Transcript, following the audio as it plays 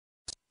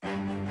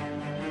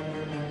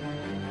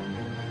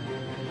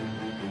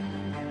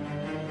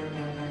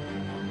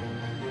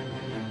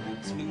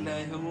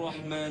الله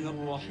الرحمن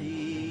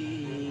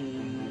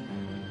الرحيم.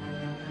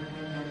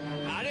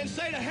 I didn't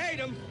say to hate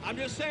them. I'm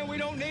just saying we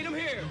don't need them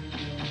here.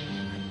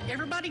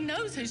 Everybody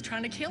knows who's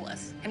trying to kill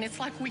us, and it's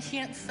like we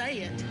can't say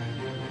it.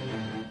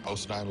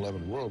 Post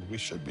 9/11 world, we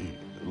should be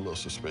a little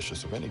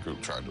suspicious of any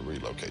group trying to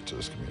relocate to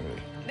this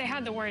community. They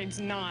had the words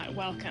 "not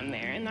welcome"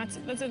 there, and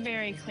that's a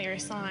very clear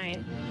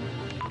sign.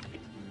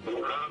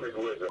 Muhammad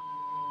was a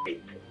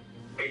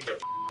get the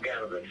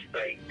out of the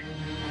state.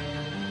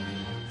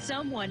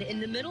 Someone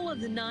in the middle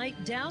of the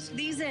night doused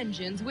these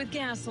engines with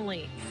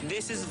gasoline.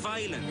 This is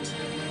violent.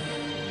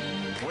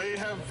 We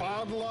have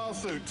filed a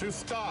lawsuit to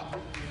stop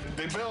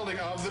the building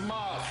of the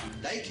mosque.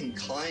 They can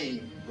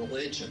claim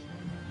religion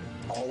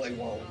all they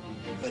want,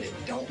 but it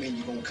don't mean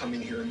you're going to come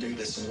in here and do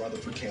this in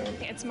Rutherford County.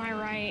 It's my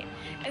right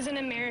as an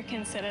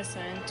American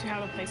citizen to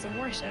have a place of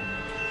worship.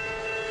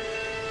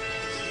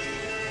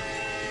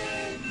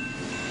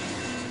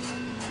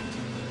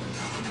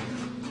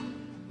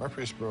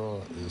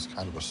 Murfreesboro is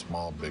kind of a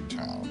small, big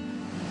town.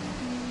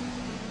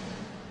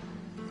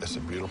 It's a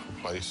beautiful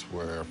place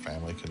where a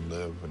family can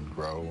live and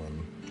grow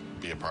and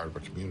be a part of a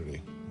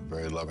community, a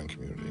very loving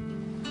community.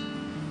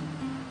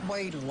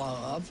 We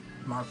love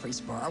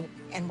Murfreesboro,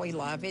 and we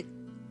love it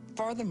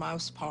for the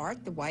most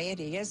part the way it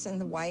is and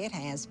the way it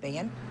has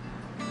been.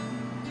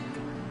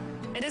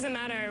 It doesn't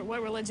matter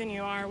what religion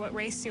you are, what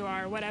race you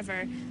are,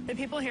 whatever. The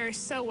people here are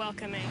so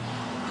welcoming.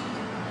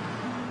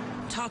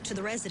 Talk to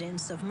the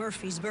residents of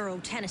Murfreesboro,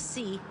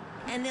 Tennessee,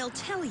 and they'll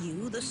tell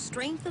you the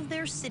strength of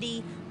their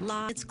city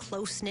lies in its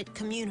close-knit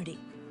community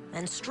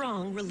and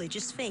strong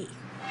religious faith.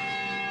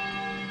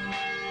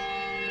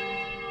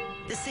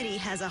 The city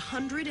has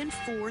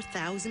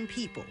 104,000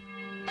 people.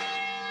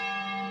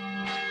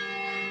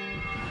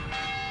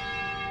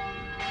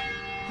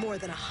 More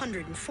than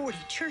 140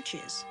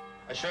 churches.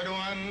 Ashhadu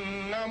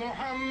anna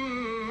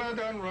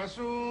Muhammadan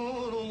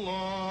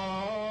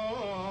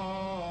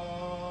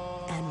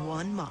Rasulullah. And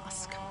one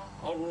mosque.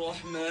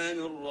 الرحمن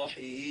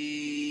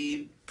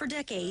الرحيم. For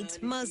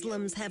decades,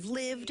 Muslims have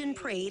lived and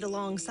prayed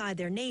alongside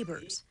their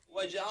neighbors.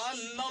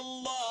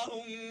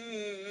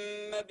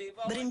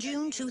 But in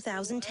June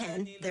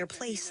 2010, their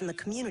place in the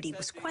community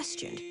was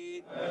questioned,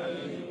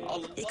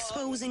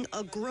 exposing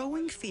a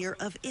growing fear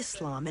of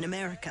Islam in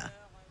America,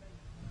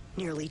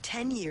 nearly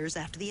 10 years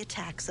after the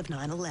attacks of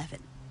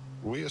 9/11.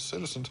 We as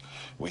citizens,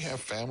 we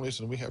have families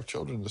and we have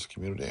children in this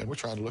community, and we're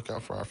trying to look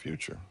out for our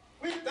future.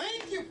 We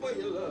thank you for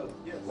your love.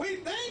 We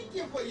thank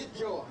you for your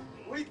joy.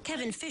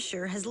 Kevin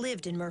Fisher has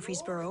lived in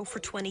Murfreesboro for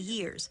 20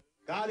 years.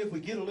 God, if we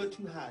get a little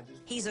too high,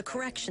 He's a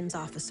corrections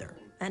officer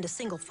and a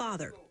single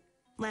father.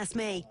 Last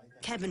May,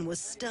 Kevin was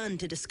stunned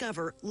to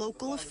discover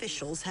local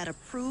officials had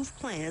approved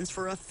plans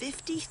for a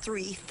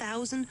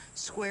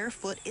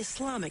 53,000-square-foot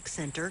Islamic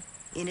Center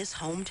in his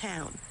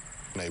hometown.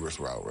 Neighbors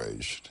were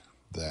outraged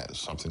that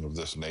something of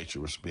this nature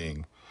was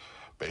being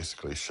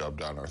basically shoved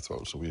down our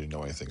throats, so we didn't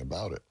know anything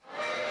about it.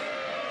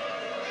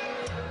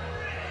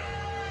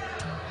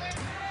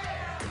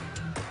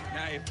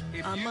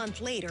 A month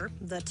later,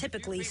 the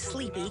typically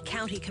sleepy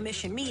county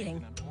commission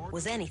meeting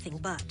was anything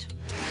but.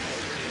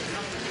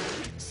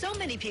 So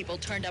many people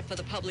turned up for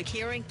the public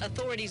hearing,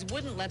 authorities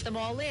wouldn't let them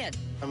all in.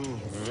 I'm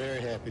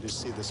very happy to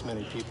see this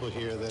many people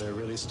here that are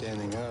really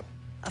standing up.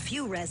 A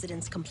few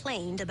residents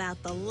complained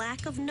about the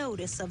lack of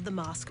notice of the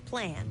mosque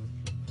plan.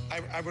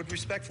 I would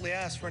respectfully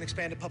ask for an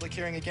expanded public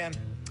hearing again.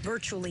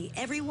 Virtually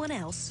everyone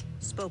else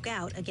spoke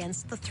out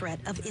against the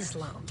threat of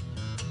Islam.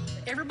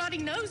 Everybody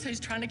knows who's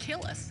trying to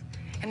kill us,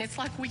 and it's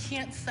like we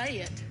can't say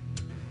it.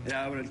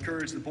 Yeah, I would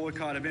encourage the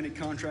boycott of any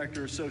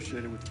contractor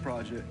associated with the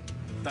project.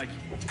 Thank you.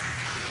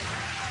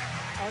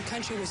 Our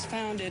country was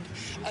founded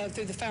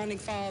through the founding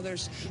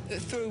fathers,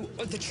 through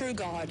the true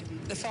God,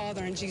 the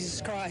Father, and Jesus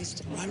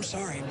Christ. I'm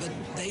sorry, but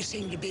they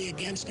seem to be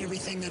against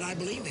everything that I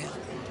believe in.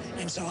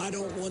 And so I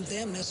don't want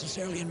them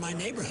necessarily in my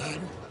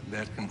neighborhood.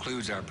 That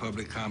concludes our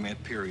public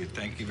comment period.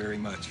 Thank you very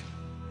much.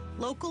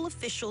 Local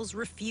officials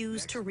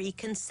refused to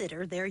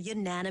reconsider their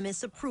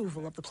unanimous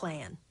approval of the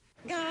plan.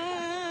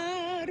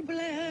 God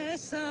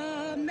bless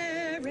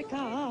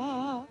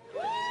America.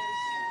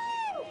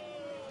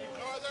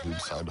 We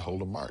decided to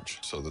hold a march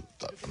so that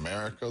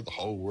America, the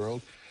whole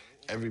world,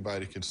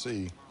 everybody could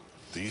see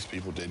these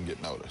people didn't get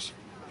noticed.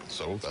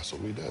 So that's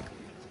what we did.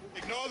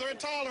 Ignore their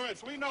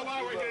intolerance. We know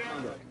why we're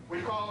here.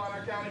 We call on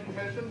our county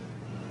commission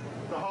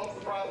to halt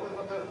the process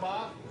of this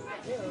mosque.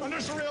 Under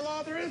Sharia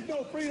law, there is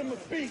no freedom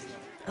of speech.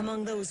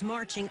 Among those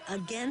marching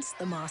against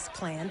the mosque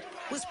plan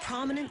was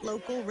prominent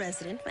local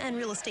resident and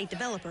real estate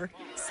developer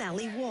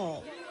Sally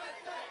Wall.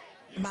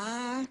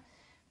 My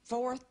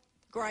fourth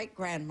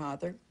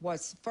great-grandmother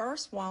was the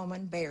first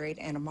woman buried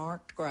in a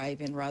marked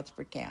grave in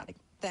Rutherford County.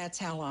 That's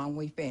how long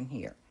we've been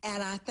here.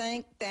 And I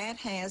think that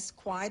has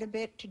quite a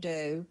bit to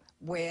do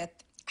with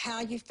how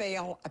you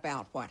feel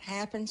about what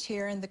happens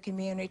here in the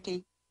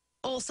community.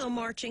 Also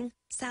marching,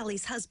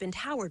 Sally's husband,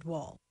 Howard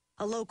Wall,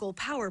 a local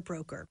power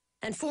broker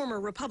and former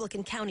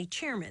Republican county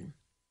chairman.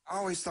 I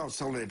always thought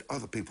so that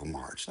other people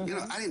marched. You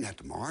know, I didn't have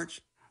to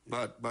march,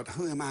 but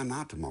who am I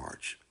not to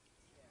march?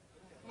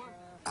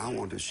 I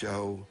want to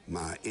show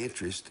my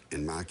interest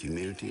in my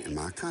community and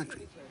my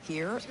country.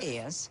 Here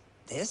is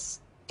this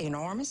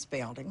enormous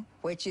building,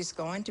 which is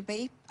going to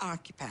be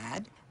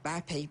occupied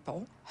by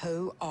people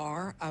who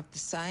are of the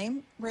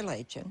same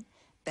religion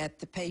that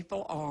the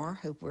people are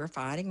who we're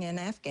fighting in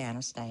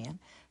Afghanistan,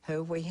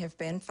 who we have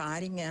been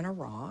fighting in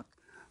Iraq.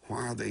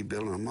 Why are they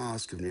building a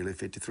mosque of nearly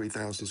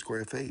 53,000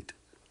 square feet?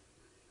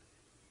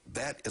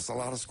 That is a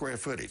lot of square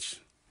footage,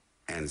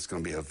 and it's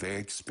going to be a very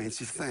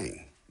expensive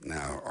thing.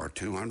 Now, our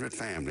 200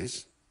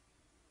 families,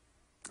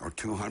 or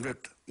 200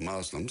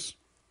 Muslims,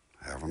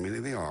 however many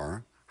they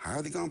are, how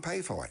are they going to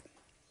pay for it?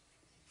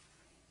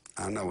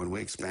 I know when we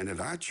expanded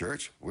our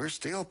church, we're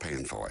still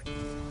paying for it.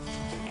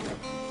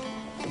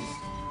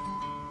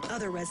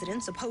 Other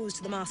residents opposed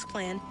to the mosque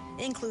plan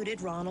included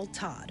Ronald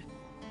Todd.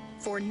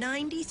 For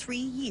 93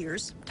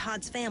 years,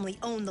 Todd's family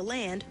owned the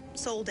land,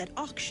 sold at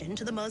auction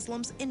to the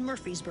Muslims in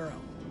Murfreesboro.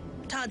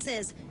 Todd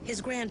says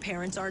his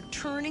grandparents are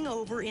turning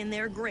over in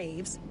their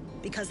graves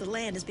because the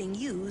land is being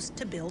used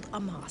to build a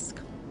mosque.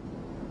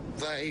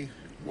 They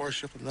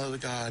worship another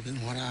God than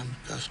what I'm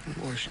accustomed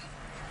to worship.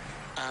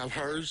 I've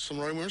heard some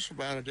rumors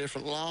about a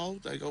different law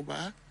they go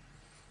by,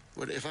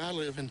 but if I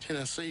live in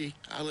Tennessee,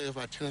 I live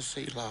by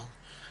Tennessee law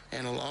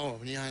and a law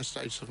of the United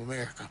States of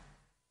America.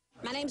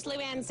 My name's Lou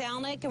Ann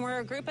Zelnick, and we're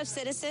a group of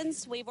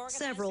citizens.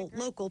 Several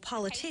local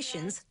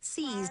politicians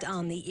seized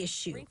on the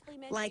issue,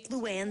 like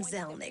Lou Ann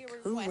Zelnick,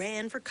 who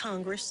ran for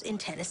Congress in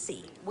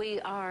Tennessee. We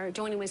are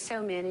joining with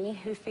so many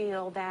who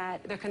feel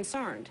that they're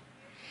concerned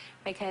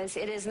because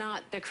it is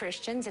not the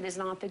Christians, it is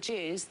not the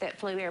Jews that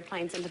flew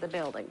airplanes into the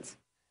buildings.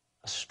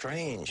 A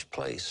strange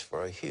place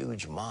for a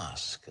huge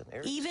mosque.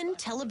 Even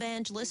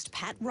televangelist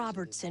Pat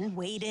Robertson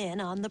weighed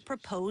in on the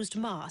proposed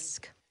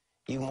mosque.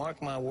 You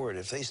mark my word,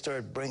 if they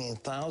start bringing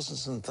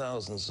thousands and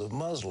thousands of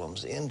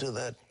Muslims into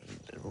that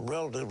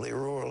relatively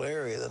rural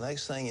area, the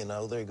next thing you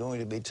know, they're going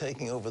to be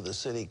taking over the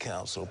city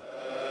council.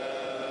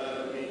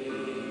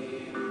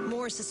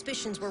 More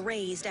suspicions were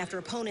raised after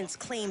opponents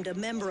claimed a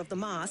member of the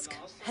mosque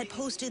had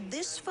posted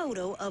this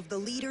photo of the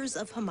leaders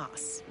of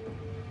Hamas,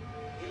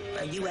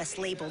 a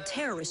U.S.-labeled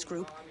terrorist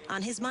group,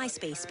 on his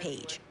MySpace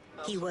page.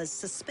 He was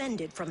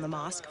suspended from the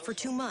mosque for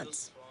 2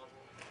 months.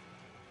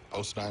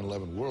 Post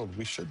 9/11 world,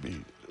 we should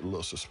be a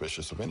little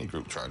suspicious of any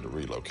group trying to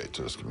relocate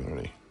to this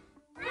community.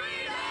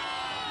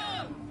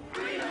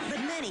 But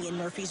many in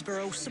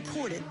Murfreesboro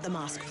supported the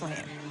mosque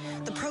plan.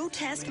 The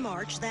protest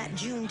march that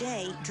June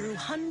day drew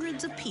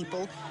hundreds of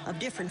people of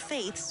different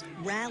faiths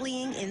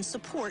rallying in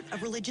support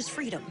of religious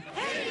freedom.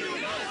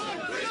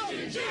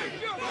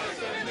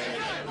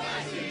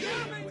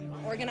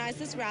 Organized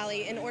this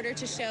rally in order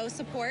to show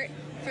support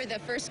for the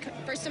First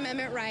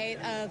Amendment right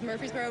of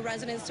Murfreesboro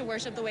residents to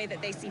worship the way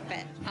that they see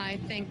fit. I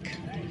think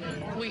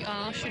we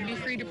all should be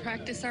free to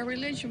practice our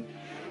religion.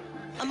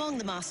 Among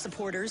the mosque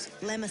supporters,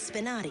 Lema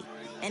Spinati,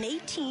 an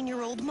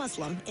 18-year-old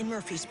Muslim in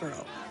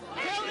Murfreesboro.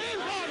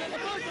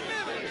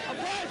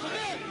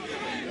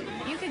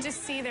 You could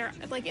just see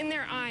in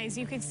their eyes,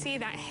 you could see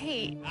that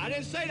hate. I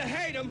didn't say to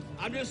hate them.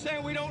 I'm just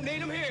saying we don't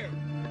need them here.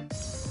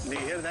 Do you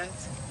hear that?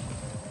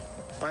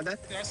 Find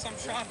that? There's some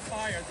shot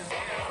fired.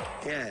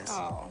 Yes.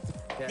 Oh.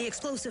 The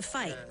explosive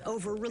fight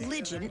over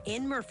religion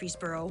in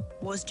Murfreesboro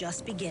was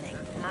just beginning.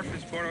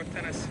 Murfreesboro,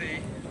 Tennessee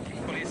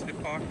Police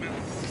Department.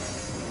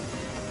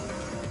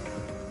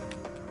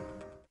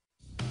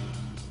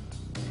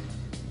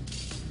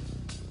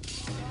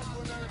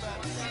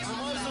 The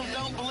Muslims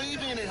don't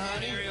believe in it,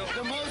 honey.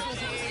 The Muslims,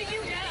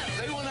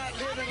 they will not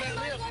live and let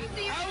live.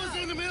 I was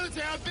in the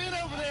military. I've been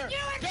over there.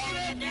 Go to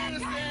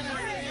Afghanistan.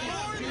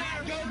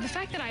 The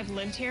fact that I've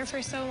lived here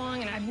for so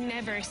long and I've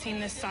never seen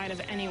this side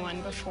of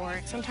anyone before,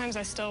 sometimes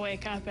I still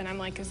wake up and I'm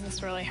like, is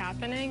this really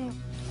happening?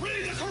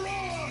 Read the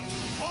Quran!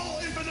 All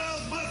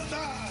infidels must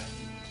die!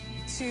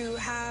 To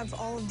have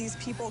all of these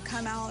people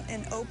come out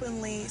and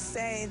openly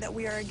say that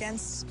we are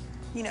against,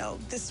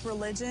 this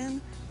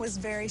religion was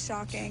very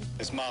shocking.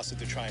 This mosque that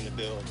they're trying to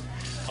build,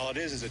 all it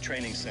is a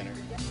training center.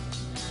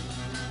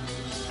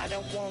 I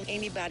don't want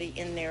anybody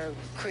in there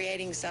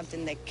creating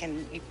something that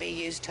can be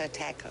used to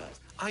attack us.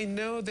 I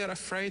know they're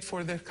afraid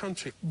for their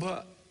country,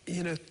 but,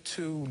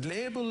 to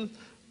label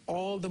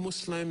all the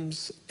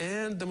Muslims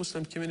and the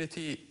Muslim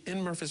community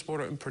in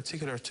Murfreesboro in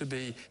particular to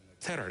be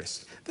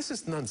terrorists, this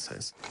is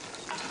nonsense.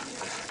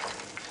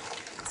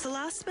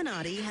 Salah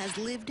Spinati has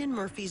lived in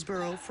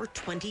Murfreesboro for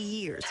 20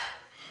 years.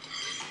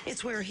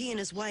 It's where he and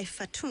his wife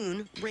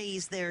Fatoon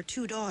raised their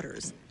 2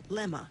 daughters,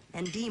 Lema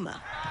and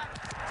Dima,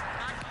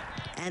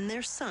 and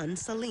their son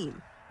Salim.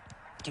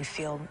 Do you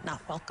feel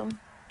not welcome?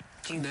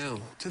 No,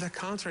 to the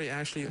contrary,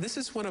 actually. This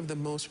is one of the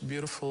most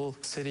beautiful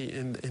cities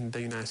in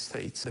the United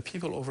States. The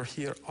people over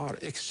here are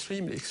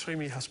extremely,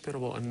 extremely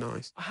hospitable and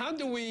nice. How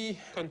do we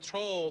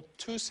control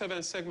 2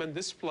 7-segment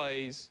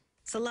displays?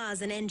 Salah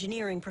is an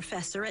engineering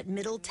professor at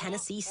Middle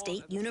Tennessee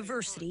State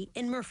University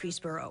in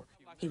Murfreesboro.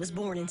 He was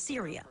born in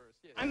Syria.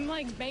 I'm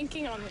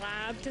banking on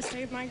lab to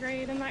save my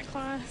grade in that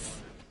class.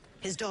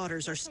 His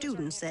daughters are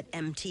students at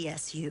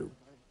MTSU.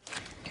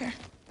 Okay.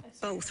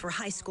 Both were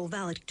high school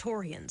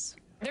valedictorians.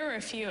 There were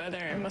a few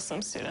other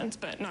Muslim students,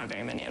 but not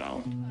very many at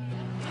all.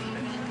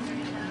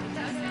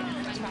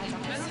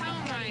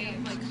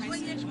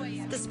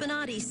 The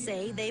Spinatis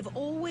say they've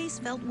always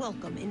felt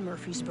welcome in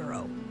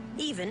Murfreesboro,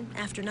 even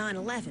after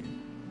 9/11.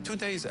 2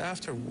 days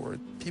afterward,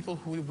 people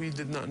who we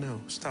did not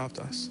know stopped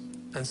us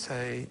and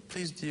say,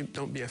 please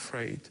don't be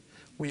afraid.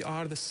 We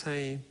are the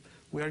same.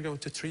 We are going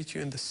to treat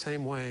you in the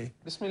same way.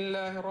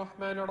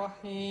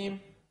 Bismillahirrahmanirrahim.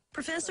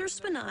 Professor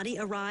Spinati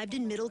arrived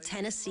in Middle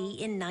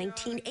Tennessee in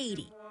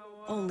 1980.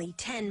 Only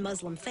 10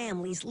 Muslim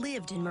families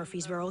lived in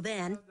Murfreesboro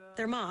then.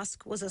 Their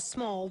mosque was a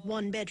small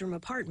one-bedroom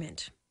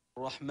apartment.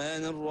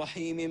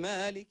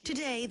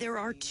 Today, there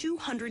are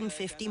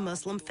 250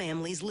 Muslim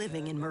families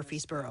living in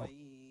Murfreesboro.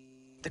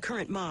 The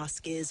current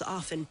mosque is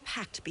often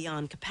packed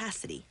beyond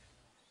capacity.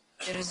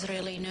 There is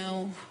really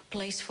no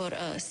place for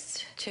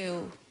us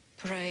to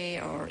pray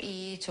or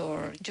eat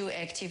or do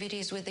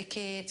activities with the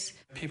kids.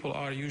 People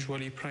are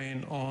usually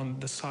praying on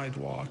the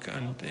sidewalk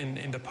and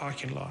in the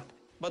parking lot.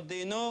 But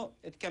they know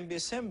it can be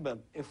simple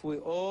if we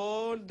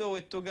all do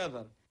it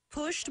together.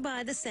 Pushed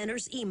by the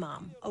center's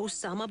imam,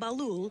 Osama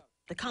Balul,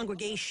 the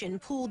congregation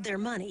pooled their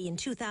money in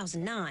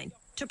 2009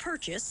 to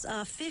purchase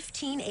a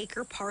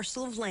 15-acre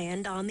parcel of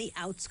land on the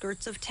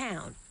outskirts of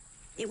town.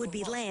 It would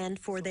be land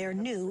for their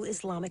new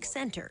Islamic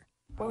Center.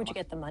 Where would you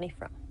get the money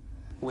from?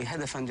 We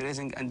had a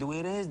fundraising and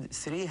we raised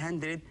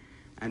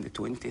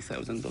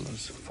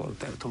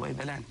 $320,000 to buy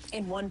the land.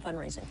 In one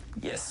fundraising?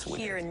 Yes.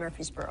 Here in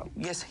Murfreesboro?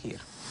 Yes,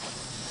 here.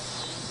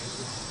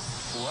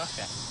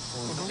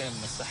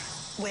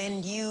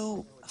 When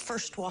you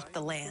first walked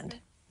the land,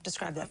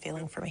 describe that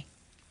feeling for me.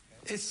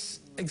 It's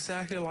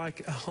exactly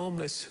like a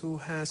homeless who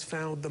has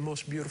found the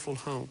most beautiful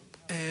home.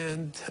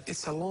 And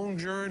it's a long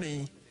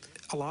journey,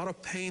 a lot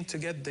of pain to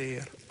get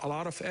there, a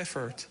lot of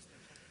effort.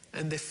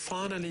 And then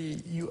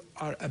finally, you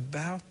are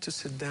about to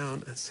sit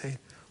down and say,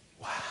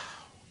 wow,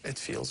 it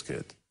feels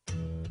good.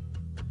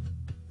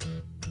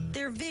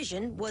 Their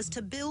vision was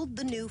to build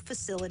the new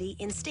facility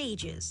in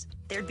stages.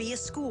 There'd be a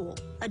school,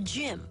 a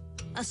gym,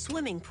 a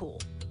swimming pool,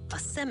 a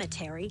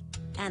cemetery,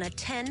 and a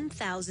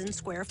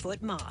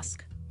 10,000-square-foot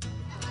mosque.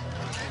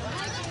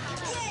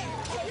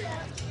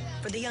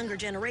 For the younger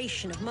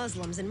generation of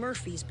Muslims in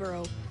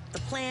Murfreesboro, the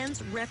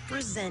plans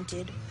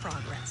represented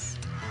progress.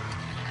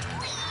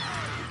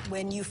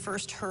 When you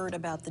first heard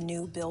about the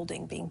new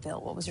building being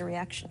built, what was your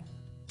reaction?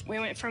 We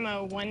went from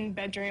a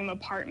one-bedroom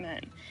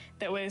apartment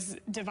that was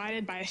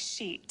divided by a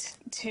sheet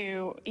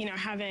to,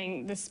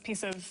 having this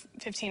piece of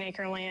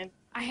 15-acre land.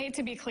 I hate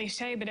to be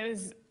cliche, but it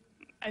was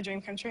a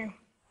dream come true.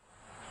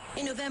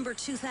 In November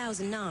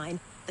 2009,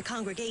 the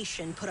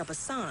congregation put up a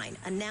sign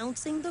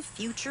announcing the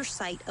future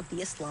site of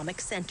the Islamic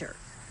Center.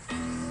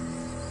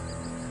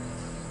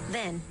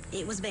 Then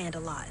it was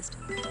vandalized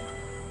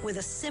with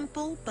a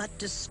simple but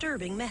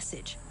disturbing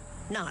message: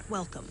 not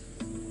welcome.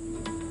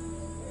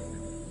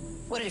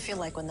 What did it feel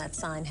like when that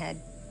sign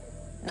had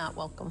 "not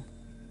welcome"?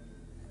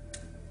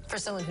 For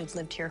someone who's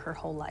lived here her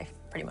whole life,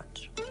 pretty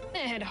much.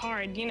 It hit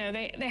hard.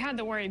 They had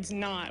the words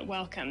 "not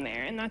welcome"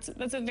 there, and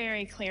that's a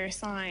very clear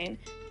sign.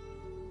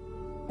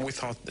 We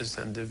thought this is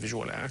an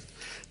individual act.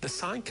 The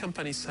sign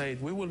company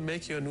said, we will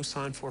make you a new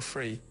sign for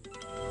free.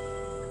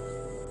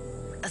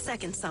 A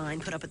second sign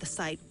put up at the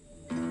site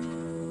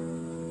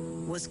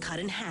was cut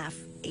in half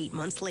 8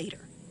 months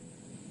later.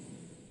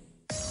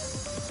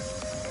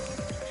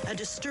 A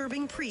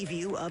disturbing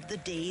preview of the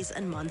days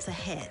and months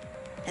ahead,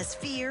 as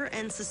fear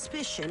and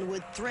suspicion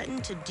would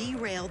threaten to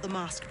derail the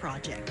mosque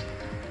project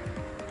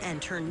and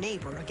turn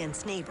neighbor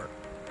against neighbor.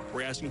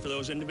 We're asking for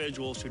those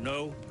individuals who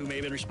know who may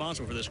have been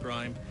responsible for this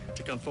crime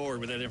to come forward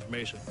with that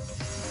information.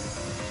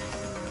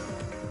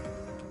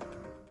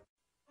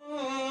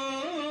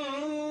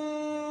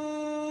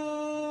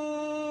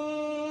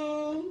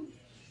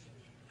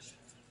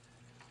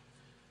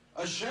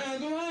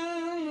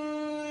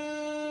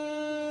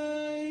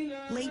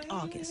 Late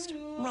August,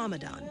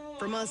 Ramadan,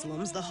 for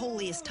Muslims, the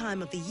holiest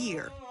time of the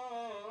year.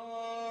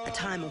 A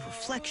time of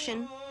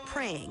reflection,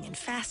 praying, and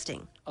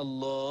fasting.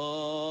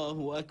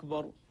 Allahu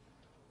Akbar.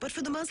 But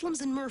for the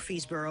Muslims in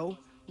Murfreesboro,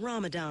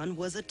 Ramadan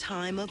was a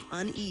time of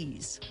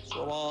unease.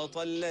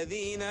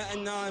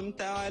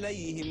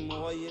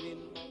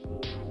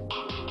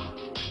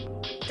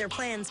 Their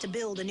plans to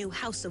build a new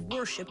house of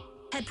worship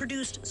had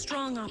produced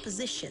strong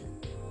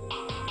opposition.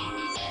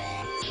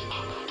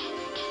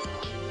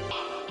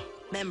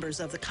 Members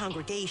of the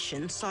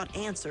congregation sought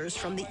answers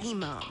from the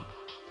imam.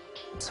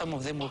 Some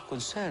of them were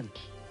concerned.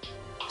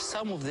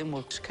 Some of them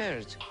were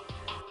scared.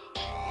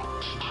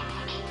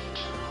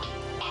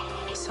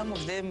 Some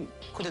of them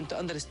couldn't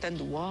understand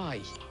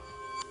why.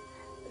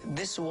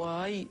 This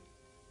why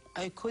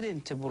I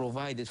couldn't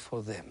provide it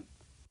for them.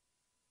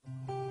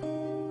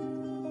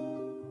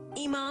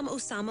 Imam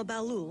Osama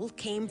Balul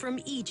came from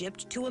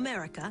Egypt to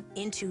America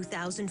in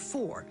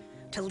 2004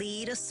 to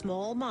lead a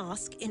small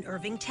mosque in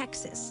Irving,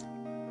 Texas.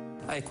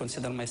 I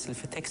consider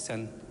myself a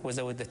Texan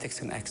without the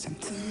Texan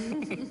accent.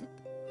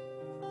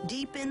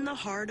 Deep in the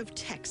heart of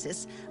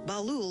Texas,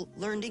 Balul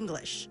learned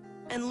English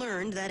and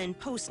learned that in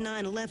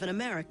post-9/11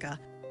 America,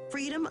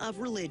 freedom of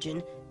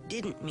religion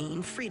didn't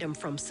mean freedom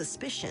from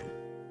suspicion.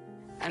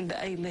 And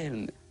I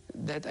learned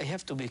that I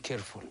have to be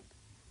careful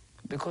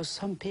because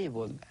some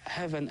people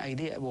have an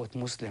idea about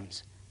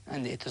Muslims,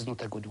 and it is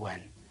not a good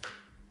one.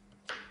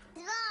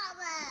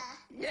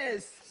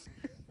 Yes.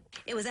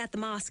 It was at the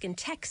mosque in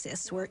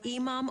Texas where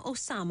Imam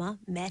Osama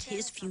met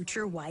his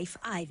future wife,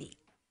 Ivy.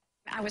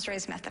 I was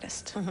raised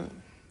Methodist.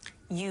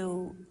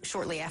 You,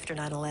 shortly after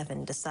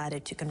 9/11,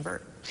 decided to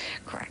convert.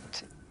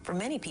 Correct. For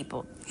many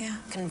people,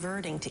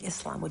 converting to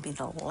Islam would be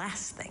the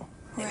last thing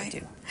they would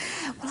do.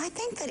 Well, I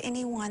think that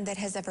anyone that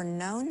has ever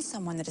known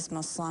someone that is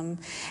Muslim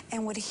and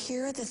would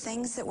hear the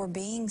things that were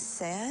being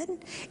said,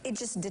 it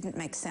just didn't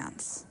make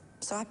sense.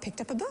 So I picked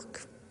up a book.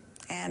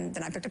 And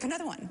then I picked up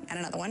another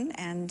one,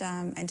 and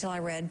until I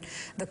read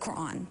the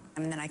Quran.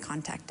 And then I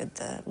contacted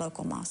the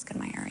local mosque in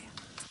my area.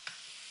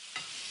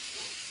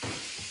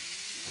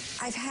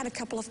 I've had a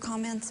couple of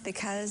comments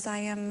because I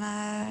am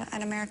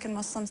an American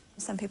Muslim.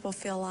 Some people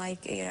feel like,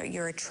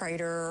 you're a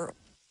traitor.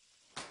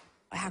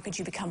 How could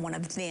you become one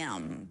of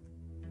them?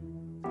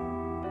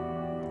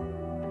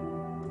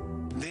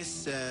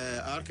 This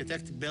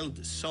architect built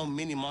so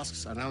many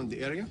mosques around the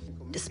area.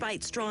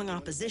 Despite strong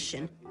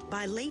opposition,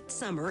 by late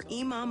summer,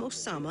 Imam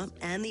Osama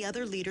and the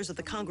other leaders of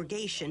the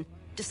congregation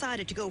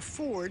decided to go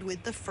forward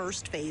with the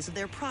first phase of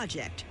their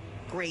project,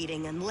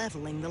 grading and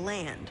leveling the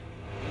land.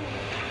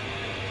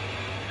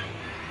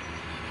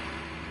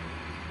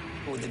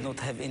 We did not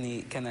have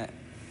any kind of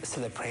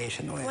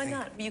celebration or anything. Why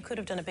not? You could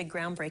have done a big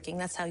groundbreaking.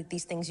 That's how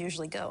these things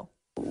usually go.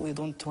 We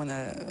don't want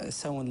to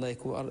sound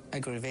like we are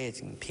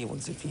aggravating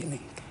people's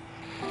feeling.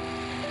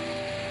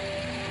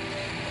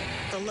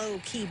 The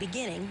low-key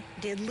beginning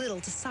did little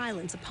to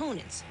silence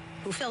opponents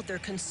who felt their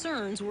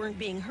concerns weren't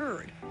being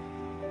heard.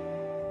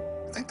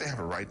 I think they have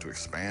a right to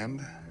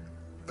expand,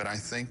 but I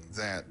think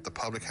that the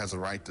public has a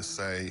right to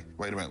say,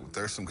 wait a minute,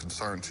 there's some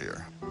concerns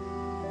here.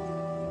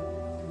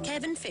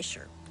 Kevin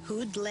Fisher,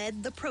 who'd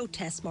led the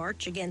protest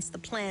march against the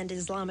planned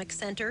Islamic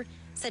Center,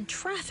 said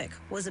traffic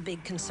was a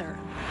big concern.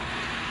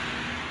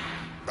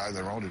 By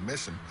their own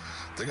admission,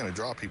 they're going to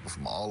draw people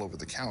from all over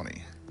the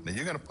county. Now,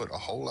 you're going to put a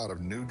whole lot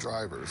of new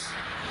drivers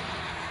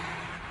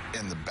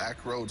in the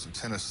back roads of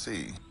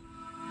Tennessee.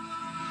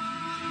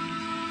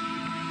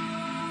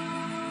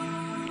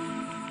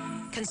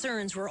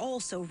 Concerns were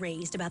also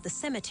raised about the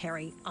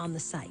cemetery on the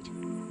site.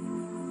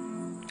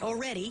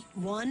 Already,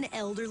 one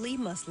elderly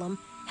Muslim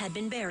had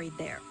been buried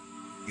there.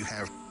 You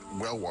have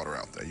well water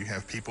out there. You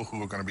have people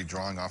who are going to be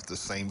drawing off the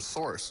same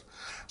source.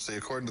 So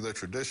according to their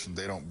tradition,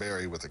 they don't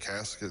bury with a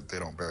casket, they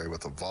don't bury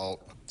with a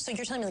vault. So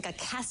you're telling me like a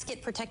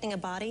casket protecting a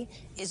body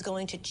is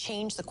going to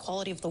change the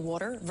quality of the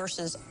water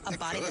versus a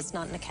body that's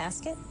not in a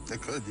casket?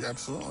 It could, yeah,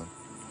 absolutely.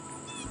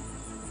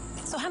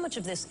 So how much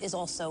of this is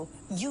also,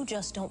 you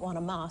just don't want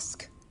a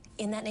mosque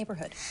in that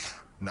neighborhood?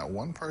 Not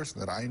one person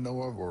that I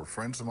know of, or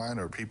friends of mine,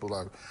 or people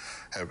I've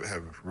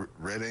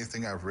read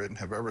anything I've written,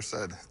 have ever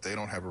said they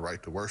don't have a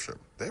right to worship.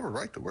 They have a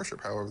right to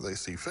worship however they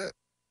see fit.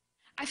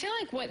 I feel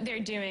like what they're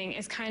doing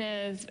is kind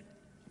of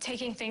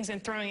taking things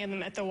and throwing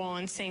them at the wall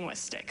and seeing what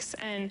sticks.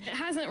 And it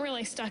hasn't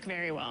really stuck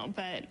very well,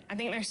 but I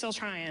think they're still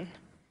trying.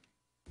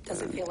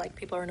 Does it feel like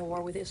people are in a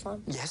war with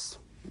Islam? Yes,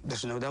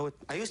 there's no doubt.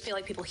 I used to feel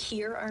like people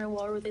here are in a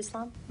war with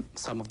Islam?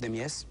 Some of them,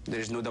 yes.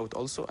 There's no doubt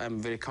also. I'm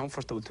very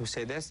comfortable to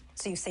say this.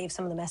 So you saved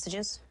some of the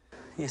messages?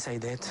 Yes, I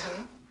did.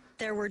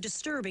 There were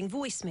disturbing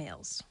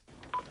voicemails.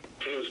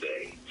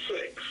 Tuesday,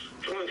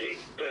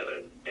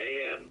 6:27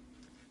 a.m.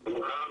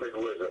 Muhammad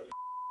was a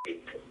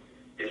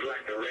just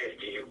like the rest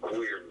of you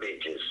queer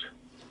bitches.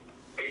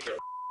 Get your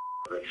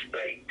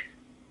respect.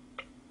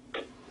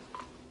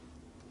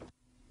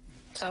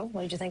 So,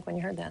 what did you think when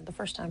you heard that the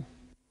first time?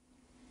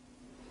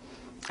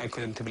 I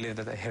couldn't believe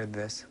that I heard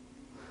this.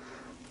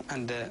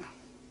 And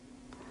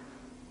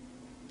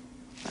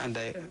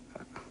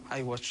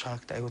I was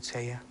shocked, I would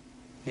say,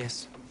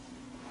 yes.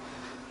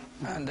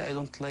 And I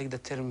don't like the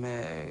term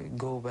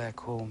go back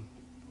home.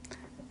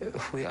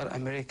 If we are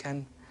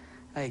American,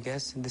 I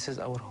guess this is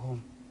our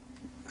home.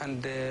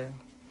 And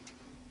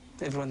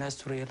everyone has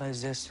to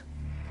realize this.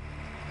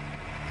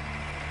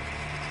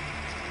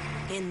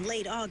 In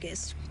late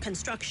August,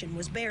 construction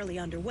was barely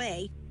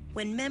underway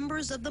when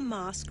members of the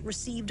mosque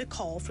received a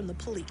call from the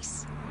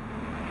police.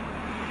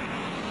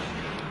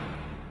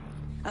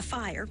 A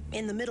fire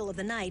in the middle of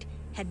the night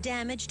had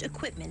damaged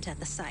equipment at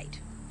the site.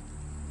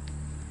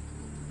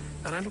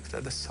 And I looked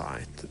at the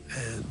site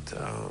and,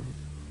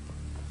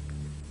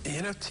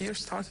 tears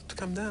started to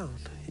come down.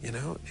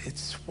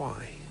 It's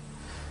why.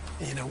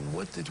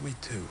 What did we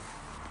do?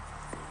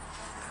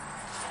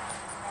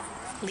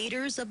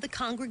 Leaders of the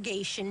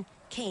congregation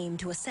came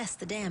to assess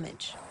the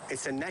damage.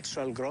 It's a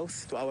natural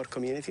growth to our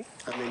community.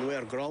 We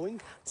are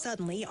growing.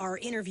 Suddenly, our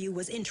interview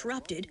was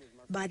interrupted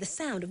by the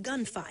sound of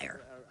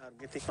gunfire.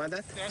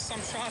 There's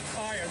some shot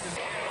fired.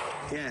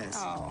 Yes.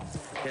 Oh.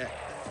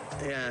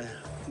 Yeah.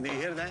 Do you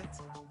hear that?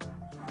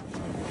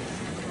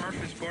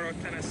 Murfreesboro,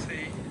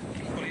 Tennessee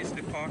Police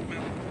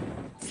Department.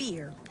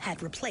 Fear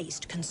had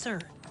replaced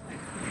concern.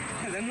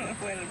 I don't know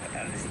if we're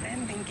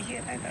understanding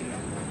here. I don't know.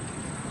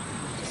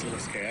 So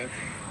scared.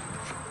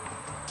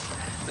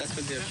 That's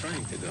what they're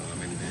trying to do.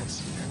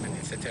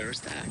 It's a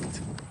terrorist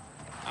act.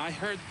 I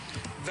heard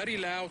very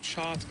loud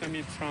shots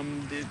coming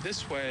from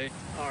this way.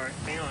 All right,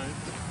 hang on.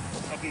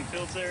 Up in the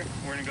fields there,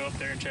 we're going to go up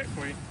there and check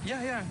for you.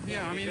 Yeah.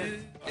 I mean,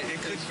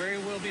 it could very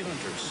well be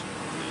hunters.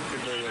 It could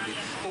very well be.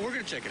 But we're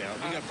going to check it out.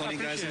 We got plenty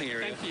of guys in the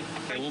area. Thank you.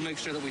 And we'll make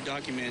sure that we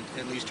document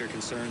at least your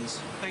concerns.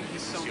 Thank you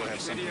so much. You'll have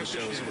something to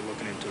show us we're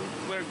looking into it.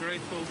 We're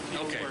grateful for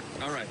your Okay. work.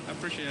 All right. I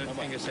appreciate it.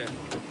 Thank you, sir.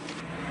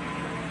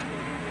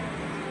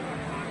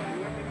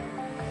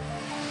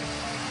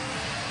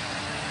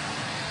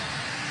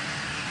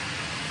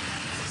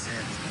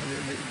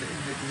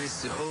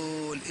 This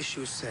whole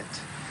issue set.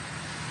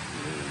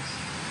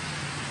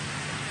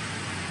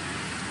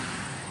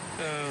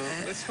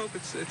 Let's hope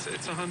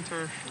it's a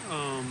hunter,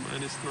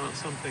 and it's not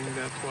something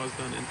that was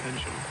done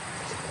intentionally.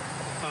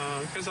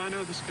 Because I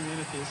know this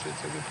community, it's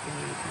a good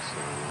community, so...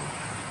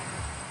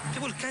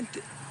 People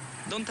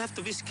don't have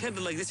to be scared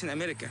like this in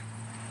America.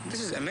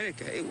 This is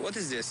America. Hey, what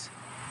is this?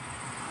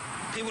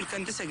 People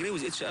can disagree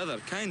with each other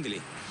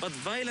kindly, but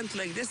violent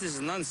like this is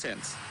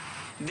nonsense.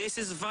 This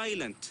is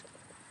violent.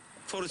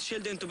 For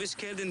children to be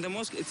scared in the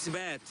mosque, it's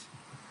bad.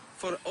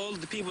 For all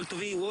the people to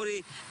be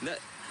worried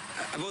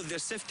about their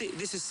safety,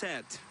 this is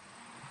sad.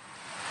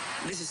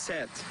 This is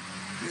sad.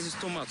 This is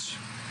too much.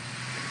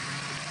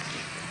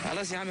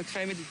 خلاص يا عم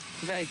كفاية مدي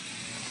كفاية.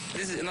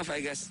 This is enough, I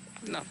guess.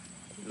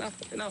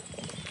 Enough.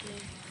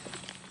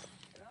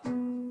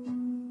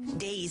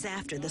 Days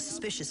after the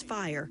suspicious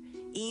fire,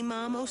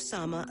 Imam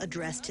Osama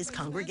addressed his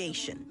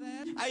congregation.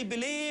 I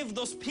believe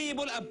those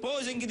people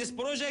opposing this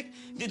project,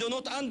 they do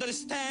not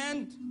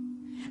understand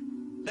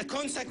the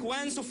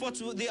consequence of what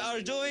they are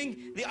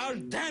doing. They are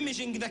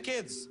damaging the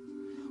kids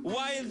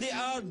while they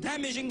are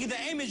damaging the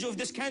image of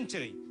this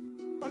country.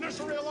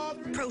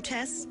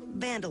 Protests,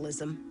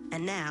 vandalism,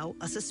 and now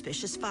a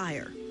suspicious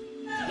fire.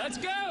 Let's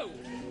go!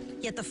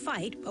 Yet the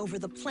fight over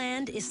the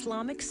planned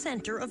Islamic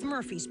Center of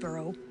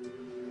Murfreesboro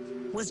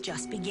was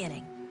just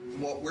beginning.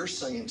 What we're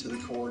saying to the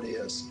court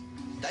is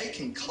they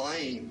can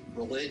claim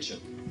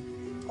religion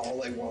all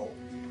they want,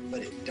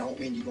 but it don't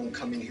mean you're going to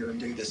come in here and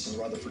do this in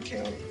Rutherford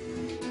County.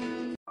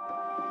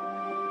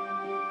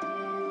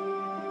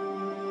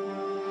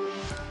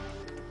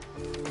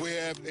 We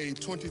have a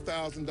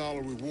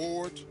 $20,000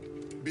 reward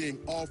being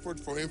offered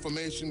for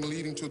information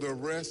leading to the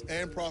arrest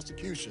and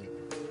prosecution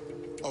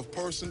of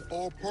person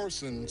or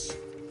persons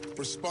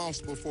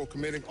responsible for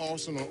committing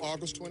arson on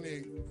August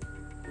 28th.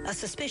 A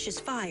suspicious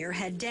fire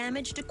had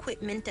damaged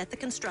equipment at the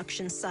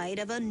construction site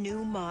of a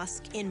new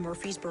mosque in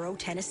Murfreesboro,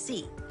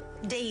 Tennessee.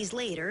 Days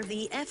later,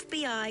 the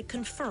FBI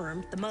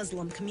confirmed the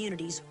Muslim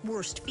community's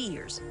worst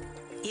fears.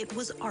 It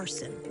was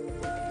arson.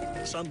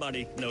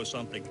 Somebody knows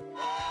something.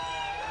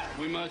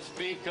 We must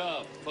speak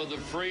up for the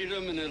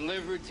freedom and the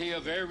liberty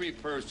of every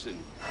person.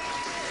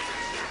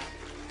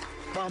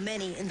 While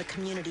many in the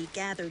community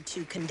gathered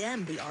to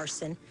condemn the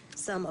arson,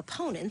 some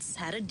opponents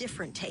had a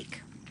different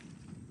take.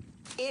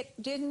 It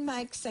didn't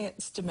make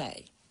sense to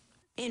me.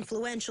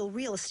 Influential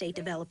real estate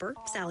developer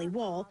Sally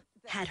Wall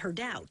had her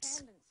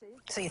doubts.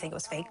 So you think it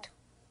was faked?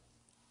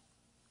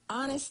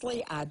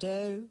 Honestly, I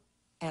do.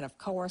 And of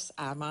course,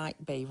 I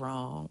might be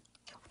wrong.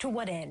 To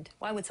what end?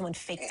 Why would someone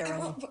fake their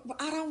own?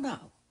 I don't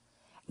know.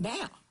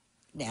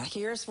 Now,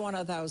 here's one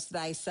of those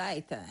they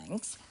say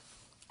things.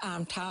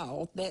 I'm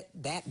told that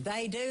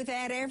they do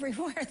that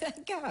everywhere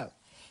they go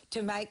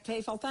to make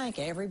people think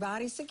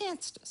everybody's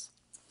against us.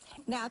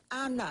 Now,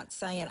 I'm not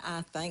saying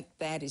I think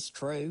that is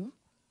true.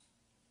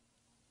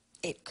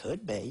 It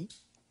could be.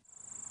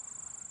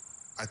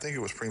 I think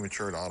it was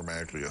premature to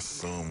automatically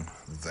assume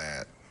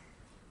that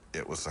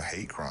it was a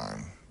hate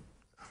crime.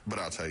 But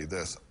I'll tell you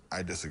this,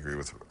 I disagree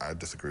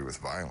with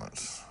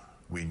violence.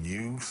 When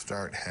you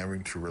start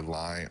having to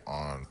rely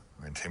on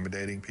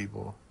intimidating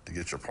people to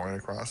get your point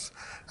across,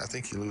 I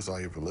think you lose all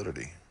your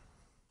validity.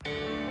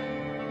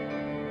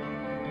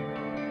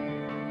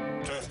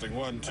 Testing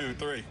 1, 2,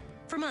 3.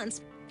 For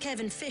months,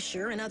 Kevin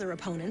Fisher and other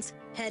opponents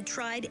had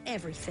tried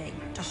everything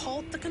to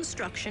halt the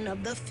construction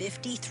of the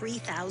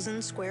 53,000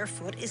 square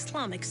foot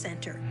Islamic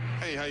Center.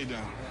 Hey, how you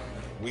doing?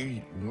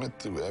 We went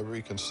through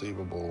every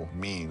conceivable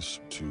means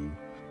to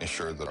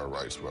ensure that our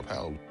rights were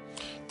upheld.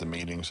 The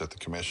meetings at the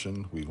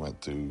commission, we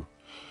went through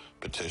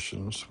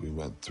petitions, we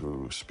went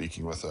through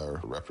speaking with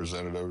our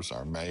representatives,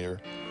 our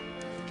mayor.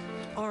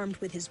 Armed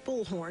with his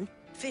bullhorn,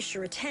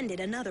 Fisher attended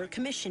another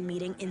commission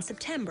meeting in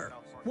September,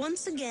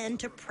 once again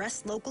to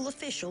press local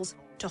officials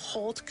to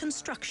halt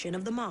construction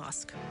of the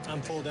mosque.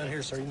 I'm full down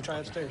here, sir. You can try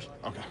upstairs.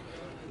 Okay.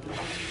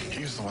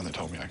 He's the one that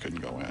told me I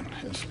couldn't go in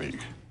and speak.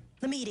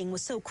 The meeting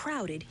was so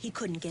crowded he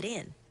couldn't get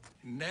in.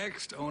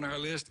 Next on our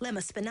list,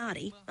 Lema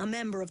Spinati, a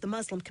member of the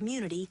Muslim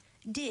community,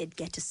 did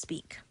get to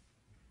speak.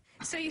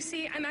 So you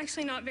see, I'm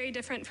actually not very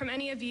different from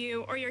any of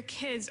you or your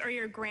kids or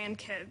your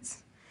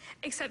grandkids.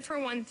 Except for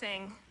one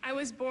thing. I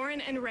was born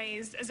and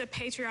raised as a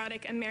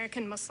patriotic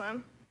American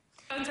Muslim.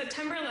 On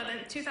September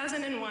 11,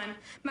 2001,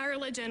 my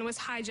religion was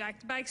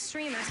hijacked by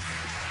extremists.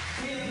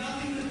 we have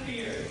nothing to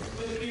fear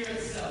but fear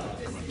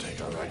itself. I'm going to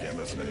take our back in.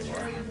 listen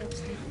anymore.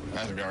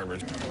 That's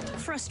garbage.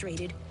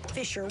 Frustrated,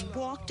 Fisher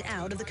walked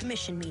out of the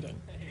commission meeting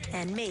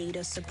and made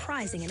a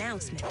surprising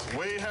announcement.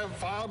 We have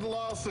filed a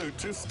lawsuit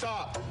to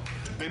stop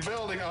the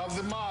building of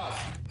the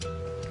mosque.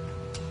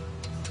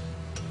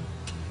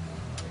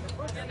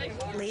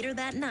 Later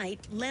that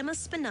night, Lemma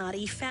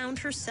Spinati found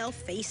herself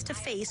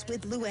face-to-face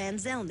with Luann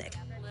Zelnick,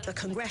 the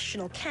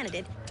congressional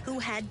candidate who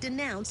had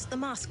denounced the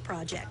mosque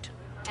project.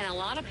 And a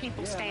lot of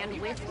people stand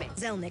with me.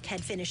 Zelnick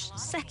had finished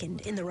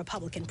second in the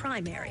Republican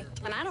primary.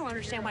 And I don't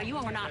understand why you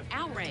all are not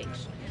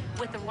outraged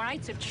with the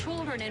rights of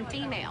children and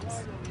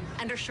females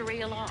under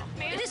Sharia law.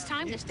 It is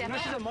time to step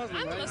up. I'm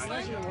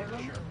Muslim.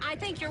 I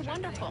think you're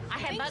wonderful. I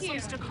had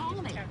Muslims to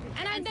call me.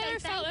 And I've never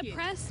felt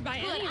oppressed by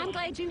anyone. I'm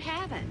glad you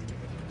haven't.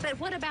 But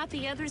what about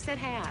the others that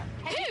have?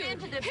 Who in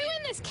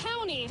this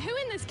county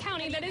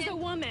that is a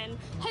woman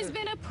has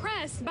been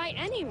oppressed by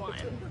anyone?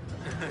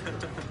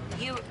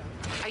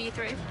 Are you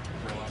through?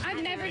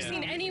 I've never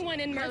seen anyone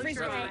in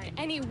Murfreesboro,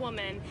 any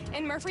woman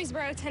in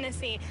Murfreesboro,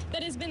 Tennessee,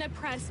 that has been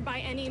oppressed by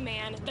any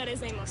man that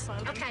is a Muslim.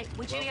 Okay,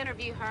 would you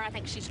interview her? I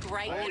think she's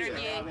great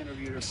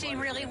interview. She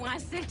really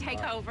wants to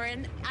take over,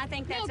 and I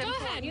think that's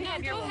important. Ahead. You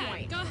have your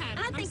point. Go ahead.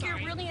 I think you're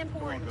really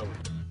important.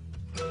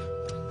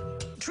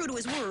 True to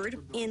his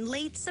word, in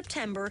late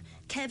September,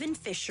 Kevin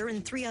Fisher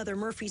and 3 other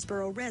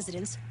Murfreesboro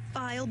residents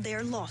filed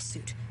their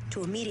lawsuit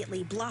to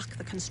immediately block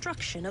the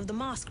construction of the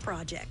mosque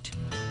project.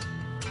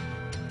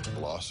 The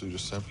lawsuit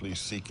is simply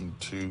seeking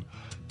to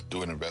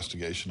do an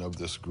investigation of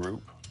this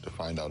group to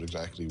find out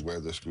exactly where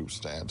this group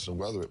stands and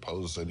whether it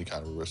poses any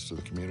kind of risk to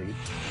the community.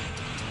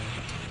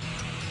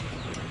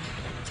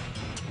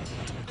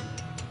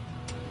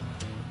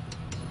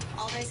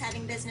 All those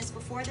having business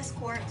before this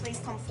court, please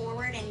come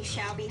forward and you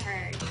shall be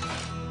heard.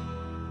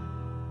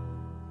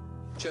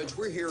 Judge,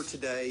 we're here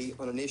today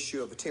on an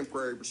issue of a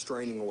temporary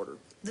restraining order.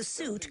 The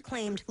suit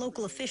claimed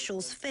local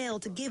officials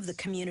failed to give the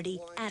community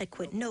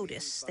adequate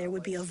notice. There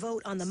would be a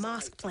vote on the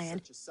mosque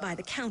plan by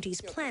the county's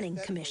planning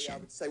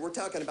commission. So we're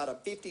talking about a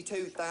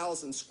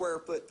 52,000 square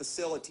foot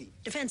facility.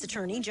 Defense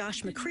attorney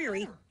Josh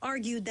McCreary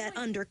argued that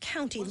under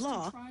county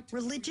law,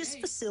 religious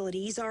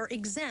facilities are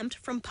exempt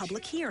from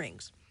public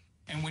hearings.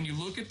 And when you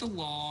look at the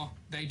law,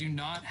 they do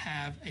not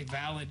have a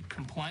valid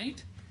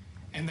complaint,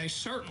 and they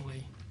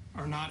certainly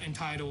are not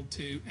entitled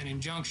to an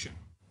injunction.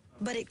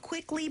 But it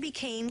quickly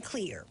became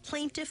clear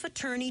plaintiff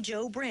attorney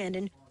Joe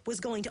Brandon was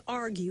going to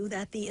argue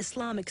that the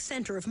Islamic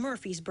Center of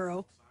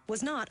Murfreesboro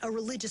was not a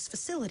religious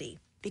facility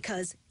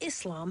because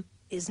Islam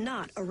is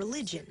not a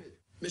religion.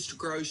 Mr.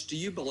 Gross, do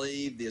you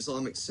believe the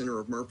Islamic Center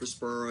of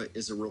Murfreesboro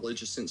is a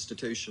religious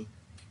institution?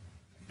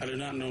 I do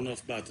not know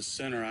enough about the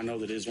center. I know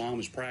that Islam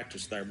is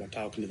practiced there by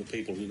talking to the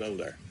people who go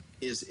there.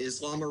 Is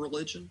Islam a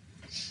religion?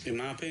 In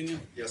my opinion?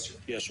 Yes, sir.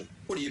 Yes, sir.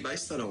 What do you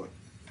base that on?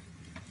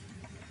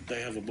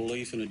 They have a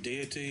belief in a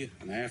deity,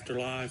 an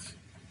afterlife.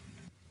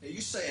 Now,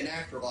 you say an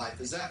afterlife.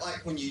 Is that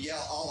like when you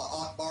yell Allah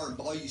Akbar and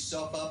blow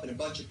yourself up and a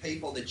bunch of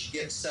people that you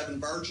get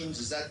 7 virgins?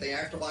 Is that the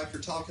afterlife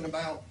you're talking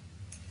about?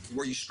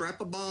 Where you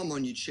strap a bomb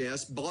on your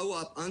chest, blow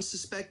up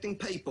unsuspecting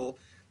people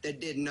that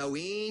didn't know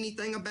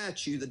anything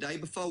about you the day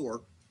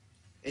before,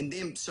 and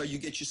then so you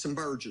get you some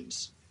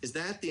virgins. Is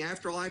that the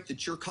afterlife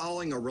that you're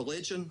calling a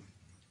religion?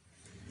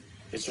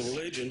 It's a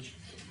religion.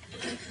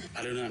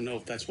 I do not know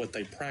if that's what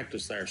they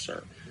practice there,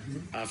 sir.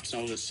 I've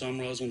known that some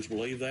Muslims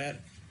believe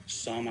that.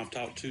 Some I've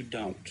talked to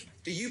don't.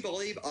 Do you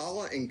believe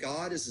Allah and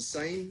God is the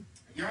same?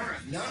 Your Honor,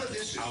 none of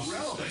this is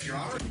relevant, Your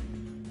Honor.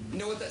 You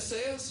know what that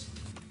says?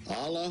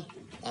 Allah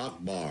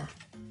Akbar.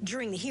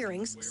 During the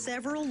hearings,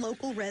 several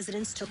local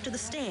residents took to the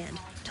stand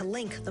to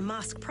link the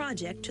mosque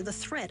project to the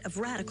threat of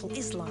radical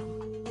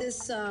Islam.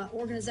 This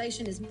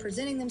organization is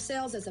presenting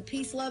themselves as a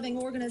peace-loving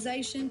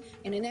organization,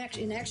 and in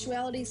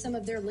actuality, some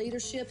of their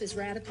leadership is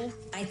radical.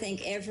 I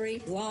think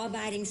every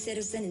law-abiding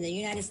citizen in the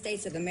United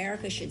States of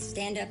America should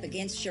stand up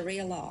against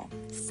Sharia law.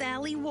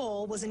 Sally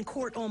Wall was in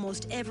court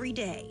almost every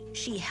day.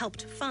 She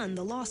helped fund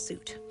the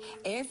lawsuit.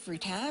 Every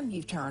time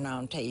you turn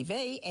on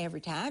TV,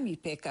 every time you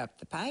pick up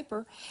the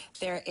paper,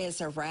 there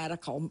is a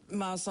radical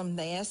Muslim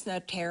this,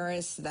 a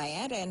terrorist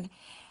that,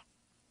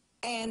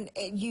 and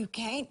you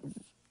can't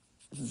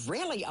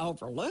really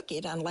overlook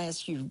it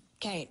unless you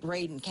can't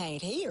read and can't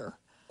hear.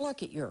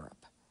 Look at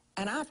Europe,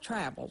 and I've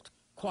traveled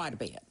quite a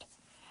bit.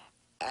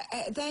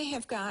 They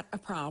have got a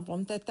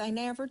problem that they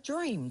never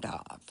dreamed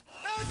of.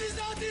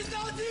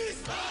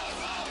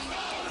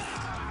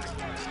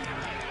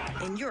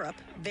 In Europe,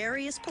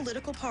 various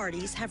political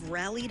parties have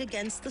rallied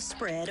against the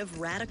spread of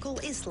radical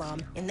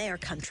Islam in their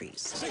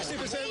countries.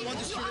 60% want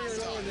the Sharia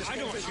law in this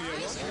country.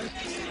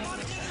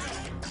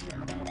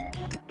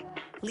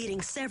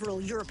 Leading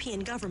several European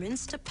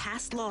governments to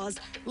pass laws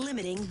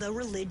limiting the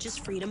religious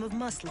freedom of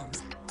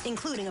Muslims,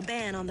 including a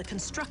ban on the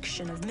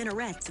construction of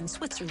minarets in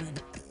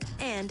Switzerland,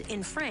 and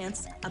in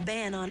France, a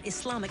ban on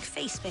Islamic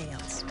face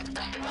veils.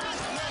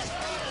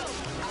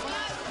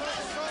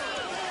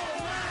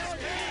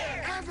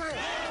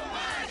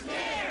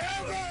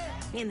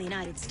 In the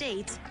United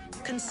States,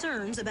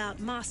 Concerns about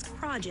mosque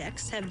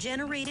projects have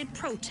generated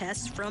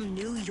protests from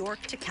New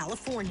York to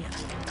California.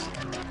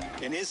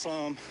 In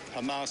Islam,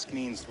 a mosque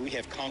means we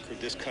have conquered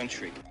this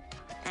country.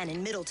 And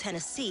in Middle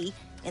Tennessee,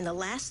 in the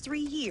last 3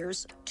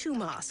 years, 2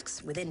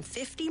 mosques within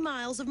 50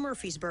 miles of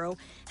Murfreesboro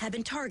have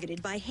been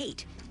targeted by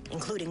hate,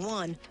 including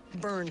one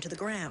burned to the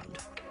ground.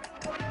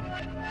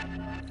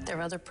 There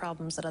are other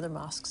problems at other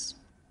mosques.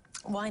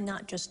 Why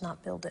not just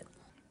not build it?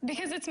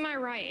 Because it's my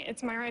right.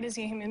 It's my right as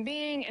a human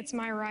being. It's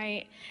my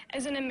right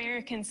as an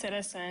American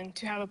citizen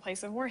to have a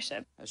place of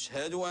worship.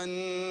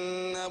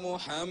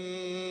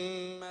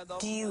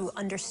 Do you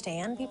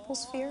understand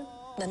people's fear?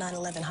 The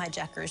 9/11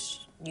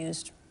 hijackers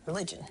used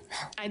religion.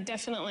 I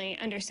definitely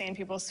understand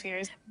people's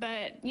fears,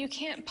 but you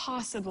can't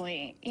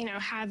possibly,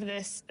 have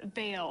this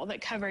veil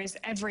that covers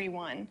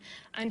everyone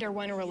under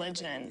one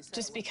religion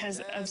just because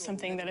of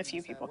something that a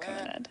few people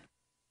committed.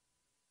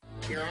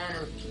 Your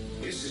Honor,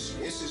 this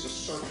is a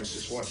circus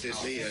is what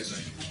this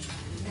is.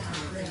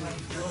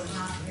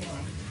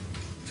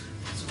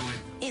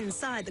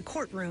 Inside the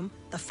courtroom,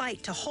 the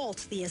fight to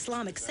halt the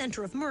Islamic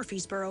Center of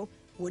Murfreesboro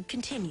would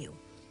continue.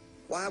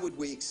 Why would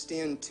we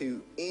extend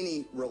to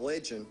any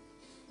religion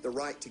the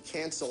right to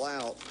cancel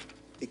out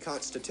the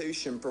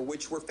Constitution for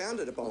which we're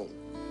founded upon?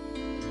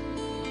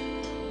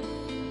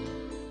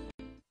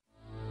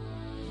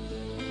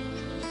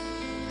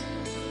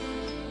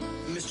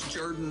 Mr.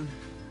 Jordan,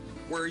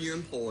 where are you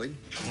employed?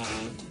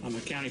 I'm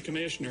a county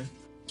commissioner.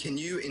 Can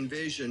you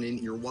envision in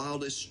your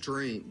wildest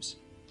dreams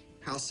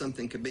how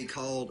something could be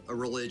called a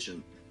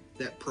religion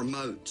that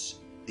promotes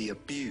the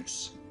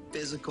abuse,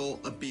 physical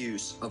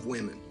abuse of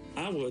women?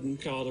 I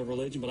wouldn't call it a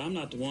religion, but I'm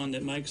not the one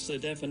that makes the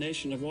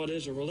definition of what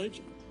is a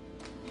religion.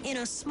 In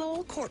a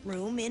small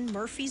courtroom in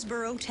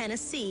Murfreesboro,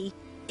 Tennessee,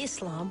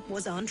 Islam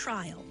was on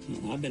trial.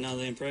 I've been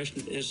under the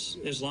impression that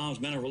Islam's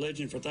been a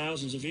religion for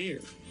thousands of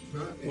years,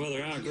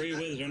 whether I agree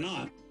with it or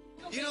not.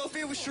 You know, if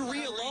it was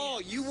Sharia law,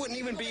 you wouldn't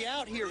even be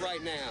out here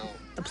right now.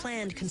 The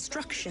planned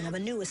construction of a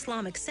new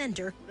Islamic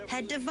center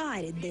had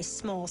divided this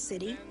small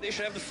city. They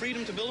should have the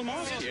freedom to build a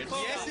mosque here.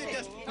 Yes, it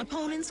does.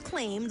 Opponents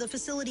claimed the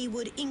facility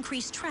would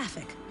increase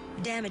traffic,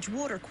 damage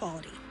water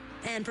quality,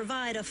 and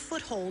provide a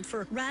foothold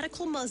for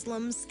radical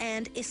Muslims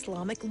and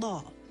Islamic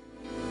law.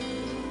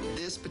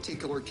 This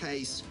particular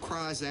case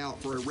cries out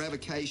for a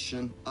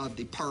revocation of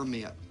the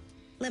permit.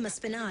 Lema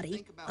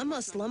Spinati, a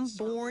Muslim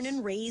born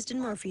and raised in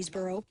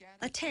Murfreesboro,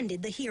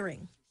 attended the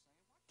hearing.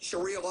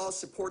 Sharia law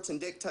supports and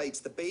dictates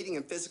the beating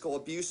and physical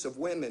abuse of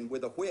women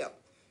with a whip.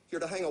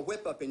 You're to hang a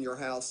whip up in your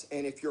house,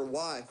 and if your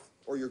wife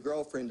or your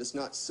girlfriend does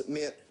not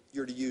submit,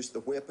 you're to use the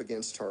whip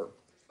against her.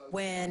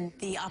 When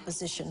the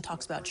opposition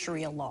talks about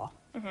Sharia law,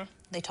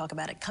 they talk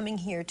about it coming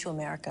here to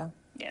America,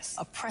 yes,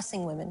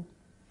 oppressing women,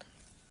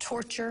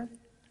 torture,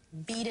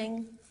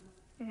 beating.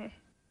 Do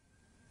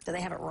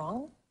they have it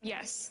wrong?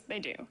 Yes, they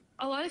do.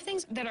 A lot of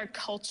things that are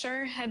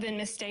culture have been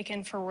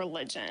mistaken for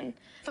religion.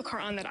 The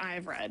Quran that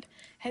I've read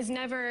has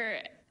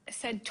never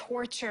said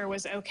torture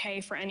was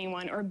okay for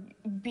anyone or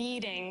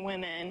beating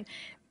women.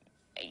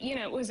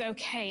 It was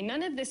okay.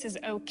 None of this is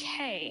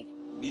okay.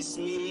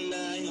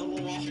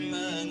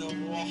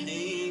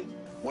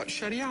 What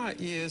Sharia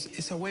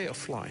is a way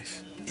of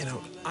life.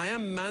 I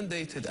am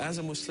mandated as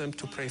a Muslim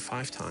to pray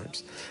 5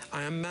 times.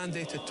 I am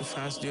mandated to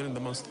fast during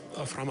the month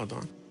of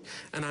Ramadan.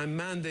 And I'm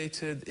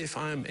mandated, if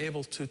I am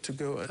able to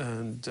go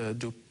and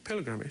do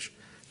pilgrimage.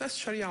 That's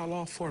Sharia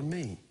law for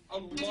me.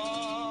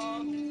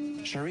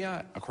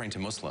 Sharia, according to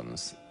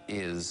Muslims,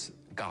 is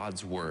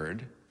God's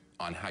word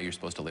on how you're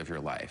supposed to live your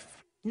life.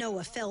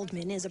 Noah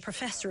Feldman is a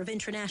professor of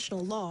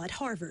international law at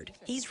Harvard.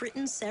 He's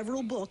written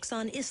several books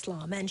on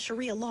Islam and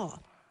Sharia law.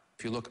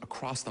 If you look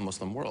across the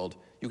Muslim world,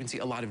 you can see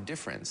a lot of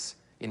difference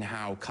in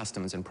how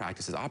customs and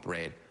practices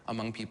operate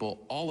among people,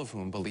 all of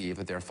whom believe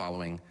that they're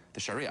following the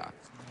Sharia.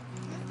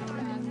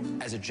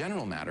 As a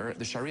general matter,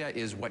 the Sharia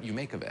is what you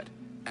make of it.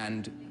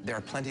 And there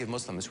are plenty of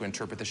Muslims who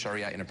interpret the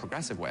Sharia in a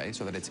progressive way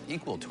so that it's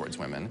equal towards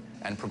women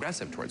and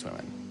progressive towards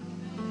women.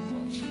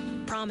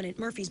 Prominent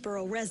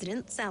Murfreesboro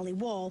resident Sally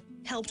Wall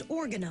helped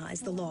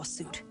organize the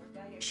lawsuit.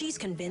 She's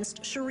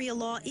convinced Sharia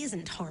law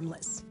isn't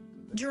harmless.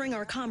 During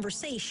our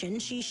conversation,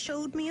 she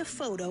showed me a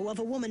photo of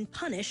a woman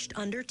punished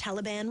under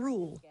Taliban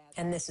rule.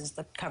 And this is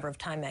the cover of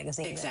Time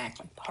magazine.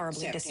 Exactly.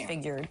 Horribly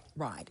disfigured.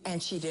 Right.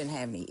 And she didn't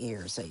have any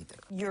ears either.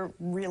 You're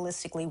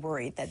realistically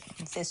worried that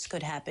this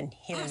could happen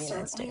here in the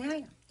United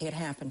States? It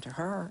happened to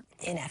her.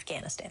 In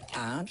Afghanistan.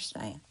 I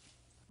understand.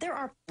 There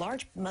are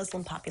large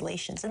Muslim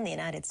populations in the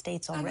United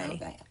States already. I know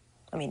that.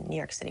 I mean, New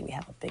York City, we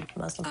have a big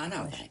Muslim population.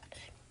 I know that.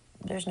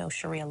 There's no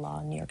Sharia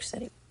law in New York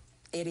City.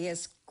 It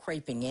is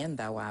creeping in,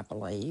 though, I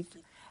believe.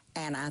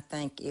 And I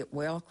think it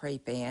will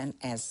creep in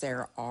as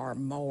there are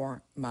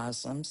more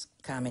Muslims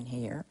coming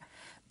here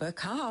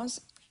because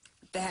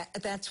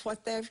that's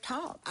what they've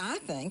taught. I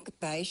think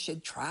they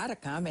should try to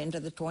come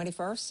into the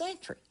 21st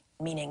century.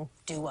 Meaning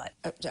do what?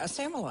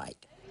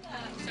 Assimilate.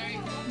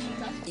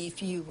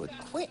 If you would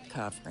quit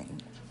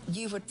covering,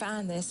 you would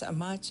find this a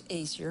much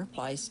easier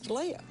place to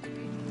live.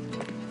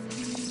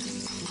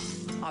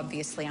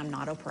 Obviously, I'm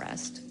not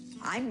oppressed.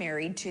 I'm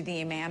married to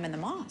the imam in the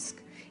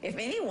mosque. If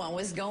anyone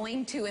was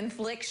going to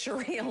inflict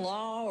Sharia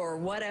law or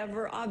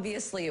whatever,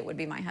 obviously it would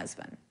be my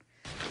husband.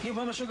 Give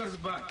Mama Sugar's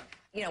back.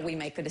 You know, we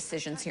make the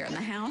decisions here in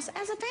the house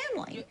as a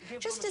family,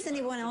 just as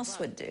anyone else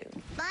would do.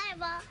 Bye,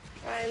 Mom.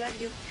 I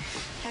love you.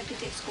 Happy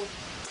day at school.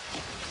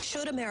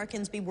 Should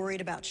Americans be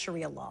worried about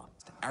Sharia law?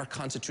 Our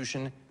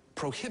Constitution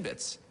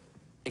prohibits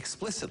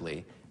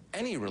explicitly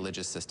any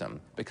religious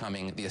system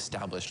becoming the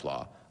established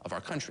law of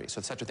our country.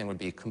 So such a thing would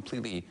be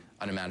completely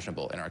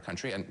unimaginable in our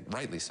country, and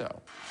rightly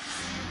so.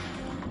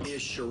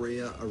 Is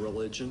Sharia a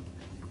religion?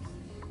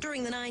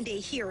 During the 9-day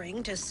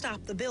hearing to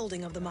stop the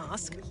building of the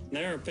mosque,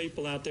 There are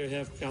people out there who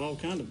have all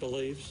kinds of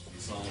beliefs.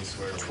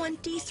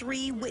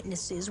 23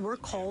 witnesses were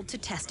called to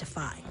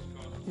testify.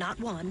 Not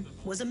one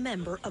was a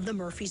member of the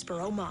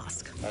Murfreesboro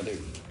Mosque. I do.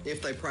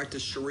 If they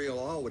practice Sharia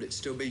law, would it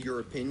still be your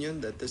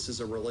opinion that this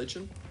is a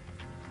religion?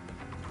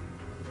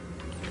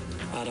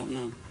 I don't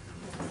know.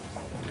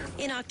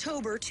 In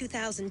October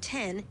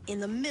 2010, in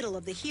the middle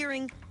of the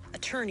hearing,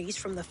 attorneys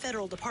from the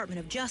Federal Department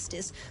of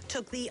Justice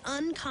took the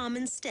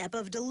uncommon step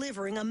of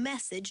delivering a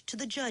message to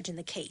the judge in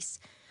the case,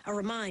 a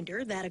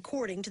reminder that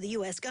according to the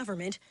U.S.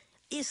 government,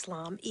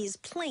 Islam is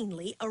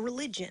plainly a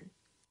religion.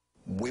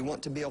 We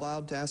want to be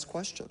allowed to ask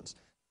questions.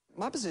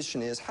 My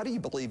position is, how do you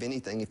believe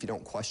anything if you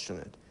don't question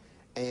it?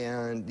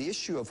 And the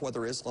issue of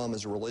whether Islam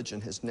is a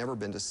religion has never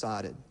been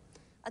decided.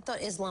 I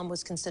thought Islam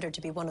was considered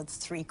to be one of the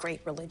 3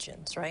 great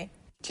religions, right?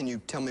 Can you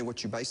tell me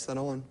what you base that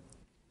on?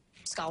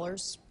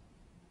 Scholars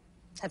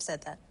have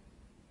said that.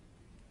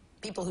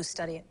 People who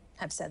study it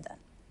have said that.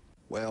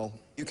 Well,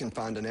 you can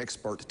find an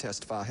expert to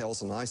testify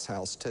hell's an ice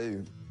house,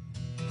 too.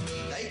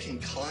 They can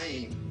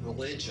claim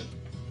religion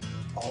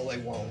all they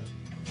want,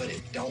 but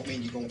it don't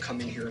mean you're going to come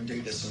in here and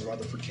do this in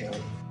Rutherford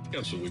County.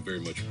 Counsel, we very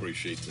much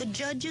appreciate that. The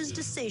judge's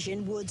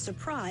decision would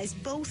surprise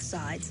both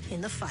sides in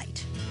the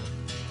fight.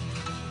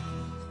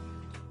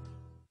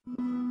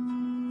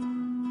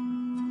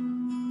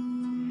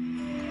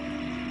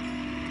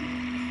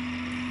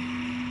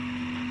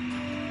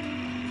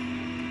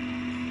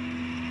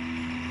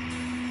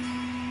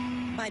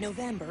 By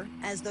November,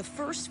 as the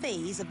first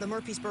phase of the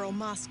Murfreesboro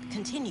Mosque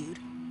continued,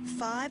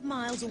 5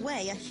 miles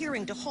away, a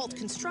hearing to halt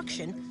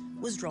construction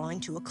was drawing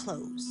to a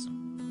close.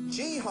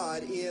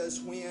 Jihad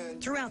is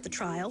when... Throughout the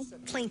trial,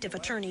 plaintiff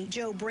attorney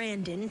Joe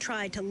Brandon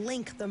tried to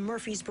link the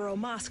Murfreesboro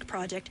Mosque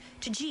project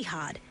to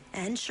jihad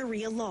and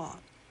Sharia law.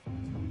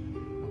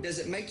 Does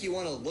it make you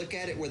want to look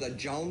at it with a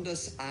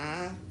jaundiced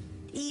eye?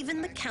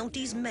 Even the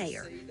county's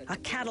mayor, a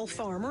cattle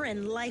farmer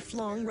and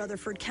lifelong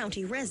Rutherford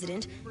County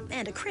resident,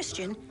 and a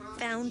Christian,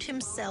 found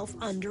himself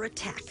under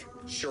attack.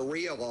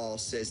 Sharia law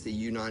says the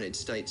United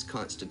States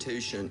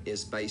Constitution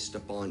is based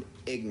upon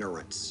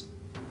ignorance.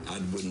 I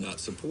would not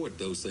support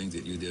those things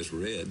that you just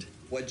read.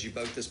 What'd you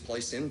vote this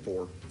place in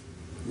for?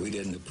 We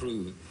didn't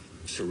approve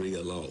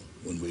Sharia law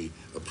when we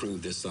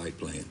approved this site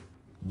plan.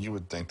 You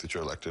would think that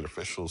your elected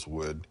officials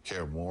would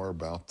care more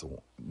about the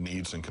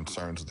needs and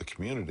concerns of the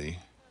community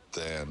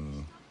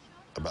than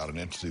about an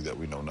entity that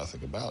we know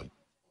nothing about.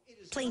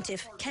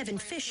 Plaintiff Kevin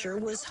Fisher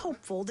was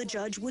hopeful the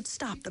judge would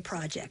stop the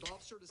project.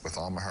 With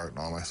all my heart and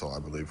all my soul, I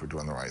believe we're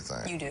doing the right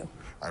thing. You do?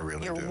 I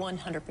really You're do.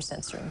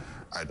 100% certain?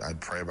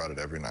 I'd pray about it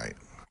every night.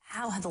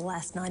 How have the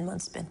last 9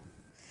 months been?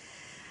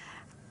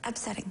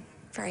 Upsetting,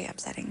 very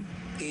upsetting.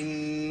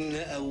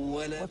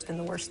 What's been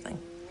the worst thing?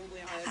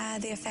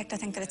 The effect I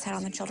think that it's had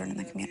on the children in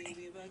the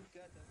community.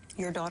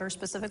 Your daughter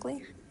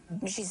specifically?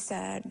 She's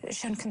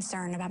shown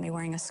concern about me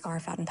wearing a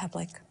scarf out in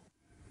public.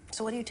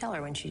 So what do you tell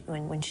her when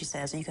she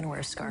says, are you going to wear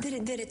a scarf?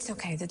 That it's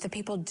okay, that the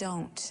people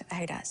don't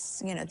hate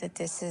us. You know, that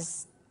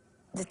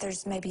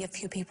there's maybe a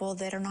few people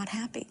that are not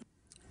happy.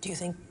 Do you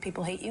think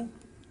people hate you?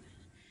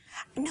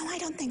 No, I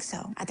don't think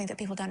so. I think that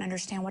people don't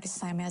understand what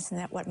Islam is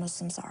and what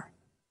Muslims are.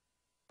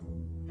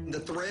 The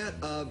threat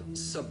of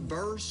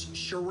subverse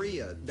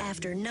Sharia.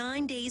 After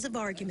 9 days of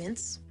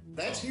arguments,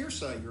 that's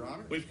hearsay, Your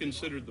Honor. We've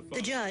considered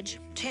the judge,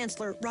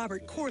 Chancellor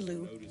Robert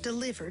Corlew,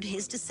 delivered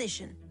his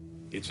decision.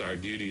 It's our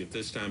duty at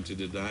this time to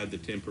deny the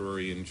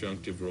temporary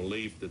injunctive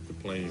relief that the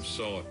plaintiff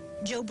sought.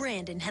 Joe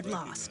Brandon had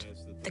lost.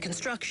 The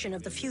construction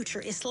of the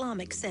future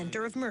Islamic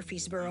Center of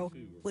Murfreesboro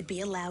would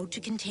be allowed to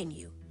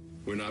continue.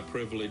 We're not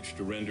privileged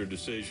to render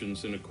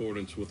decisions in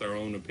accordance with our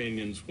own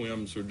opinions,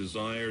 whims, or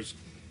desires.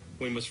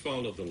 We must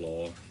follow the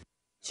law.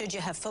 Should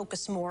you have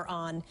focused more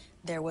on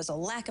there was a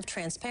lack of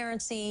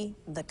transparency,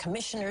 the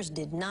commissioners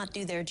did not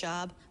do their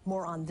job,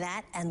 more on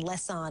that and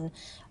less on,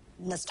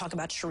 let's talk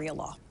about Sharia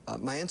law?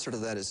 My answer to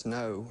that is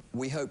no.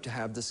 We hope to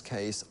have this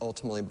case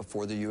ultimately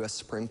before the U.S.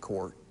 Supreme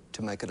Court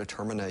to make a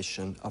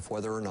determination of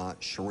whether or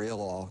not Sharia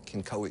law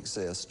can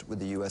coexist with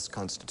the U.S.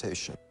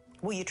 Constitution.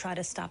 Will you try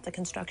to stop the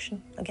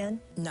construction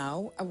again?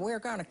 No, we're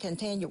going to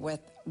continue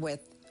with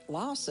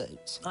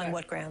lawsuits. On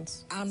what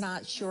grounds? I'm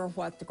not sure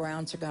what the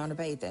grounds are going to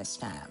be this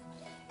time,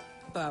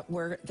 but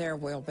there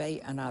will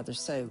be another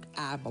suit,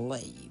 I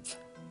believe.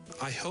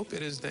 I hope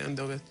it is the end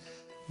of it,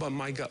 but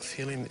my gut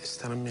feeling is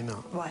telling me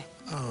not. Why?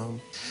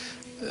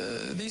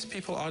 These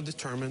people are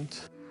determined.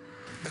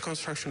 The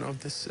construction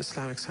of this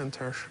Islamic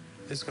Center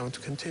is going to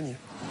continue.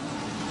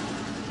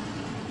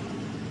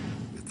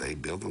 If they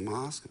build a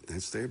mosque,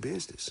 that's their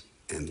business.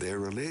 And their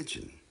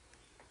religion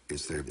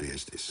is their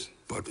business.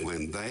 But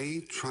when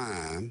they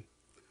try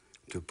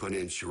to put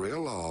in Sharia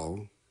law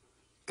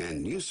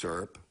and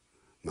usurp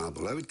my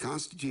beloved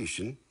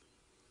Constitution,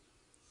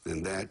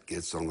 then that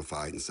gets on the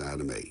fighting side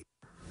of me.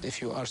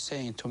 If you are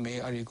saying to me,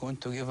 are you going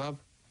to give up?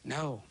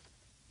 No,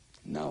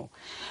 no.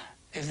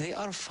 If they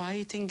are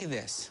fighting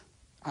this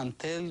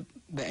until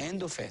the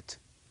end of it,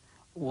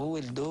 we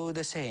will do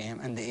the same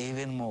and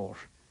even more.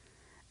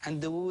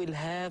 And we will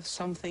have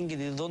something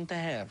they don't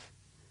have.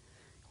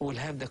 We will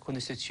have the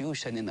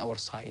Constitution in our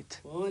sight.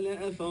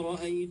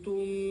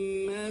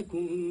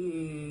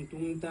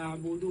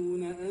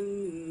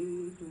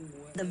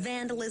 The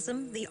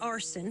vandalism, the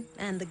arson,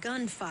 and the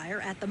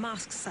gunfire at the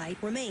mosque site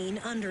remain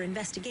under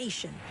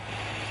investigation.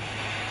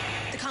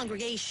 The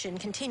congregation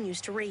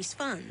continues to raise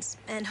funds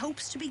and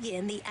hopes to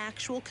begin the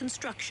actual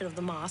construction of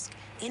the mosque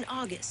in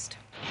August.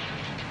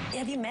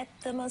 Have you met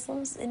the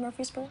Muslims in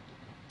Murfreesboro?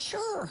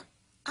 Sure.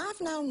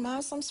 I've known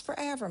Muslims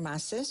forever. My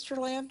sister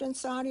lived in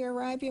Saudi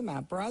Arabia.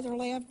 My brother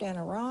lived in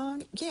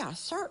Iran. Yeah,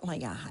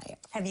 certainly I have.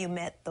 Have you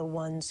met the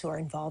ones who are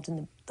involved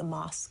in the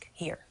mosque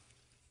here?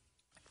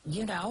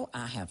 You know,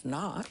 I have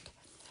not.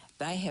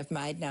 They have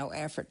made no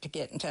effort to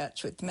get in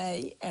touch with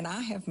me, and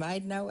I have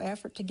made no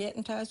effort to get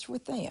in touch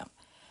with them.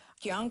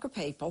 Younger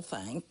people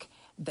think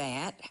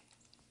that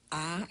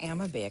I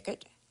am a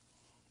bigot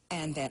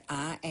and that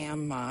I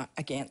am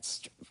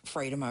against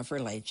freedom of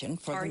religion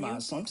for the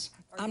Muslims.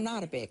 I'm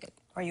not a bigot.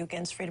 Are you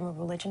against freedom of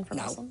religion for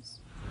Muslims?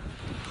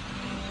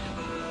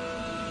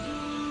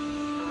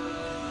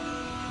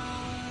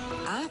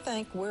 I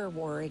think we're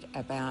worried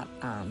about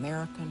our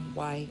American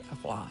way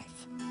of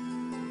life.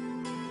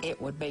 It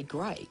would be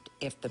great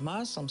if the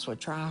Muslims would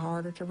try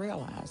harder to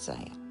realize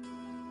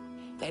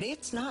that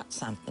it's not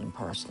something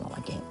personal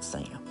against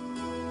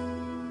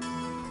them.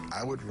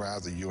 I would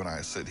rather you and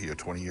I sit here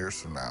 20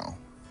 years from now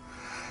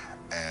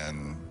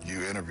and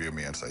you interview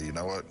me and say, you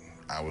know what,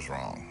 I was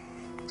wrong.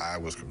 I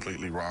was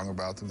completely wrong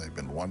about them. They've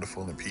been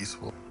wonderful and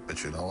peaceful.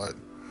 But you know what?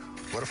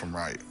 What if I'm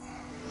right?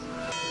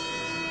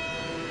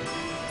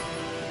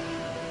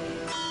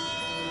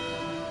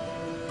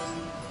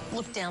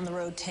 Look down the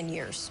road 10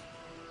 years.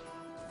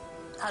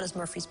 How does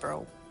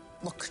Murfreesboro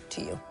look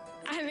to you?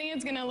 I think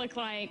it's going to look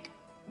like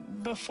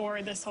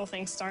before this whole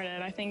thing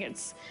started. I think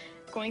it's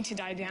going to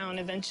die down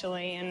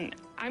eventually, and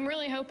I'm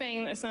really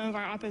hoping that some of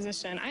our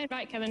opposition, I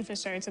invite Kevin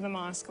Fisher to the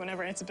mosque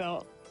whenever it's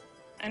built,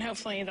 and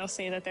hopefully they'll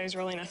see that there's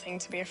really nothing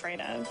to be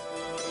afraid of.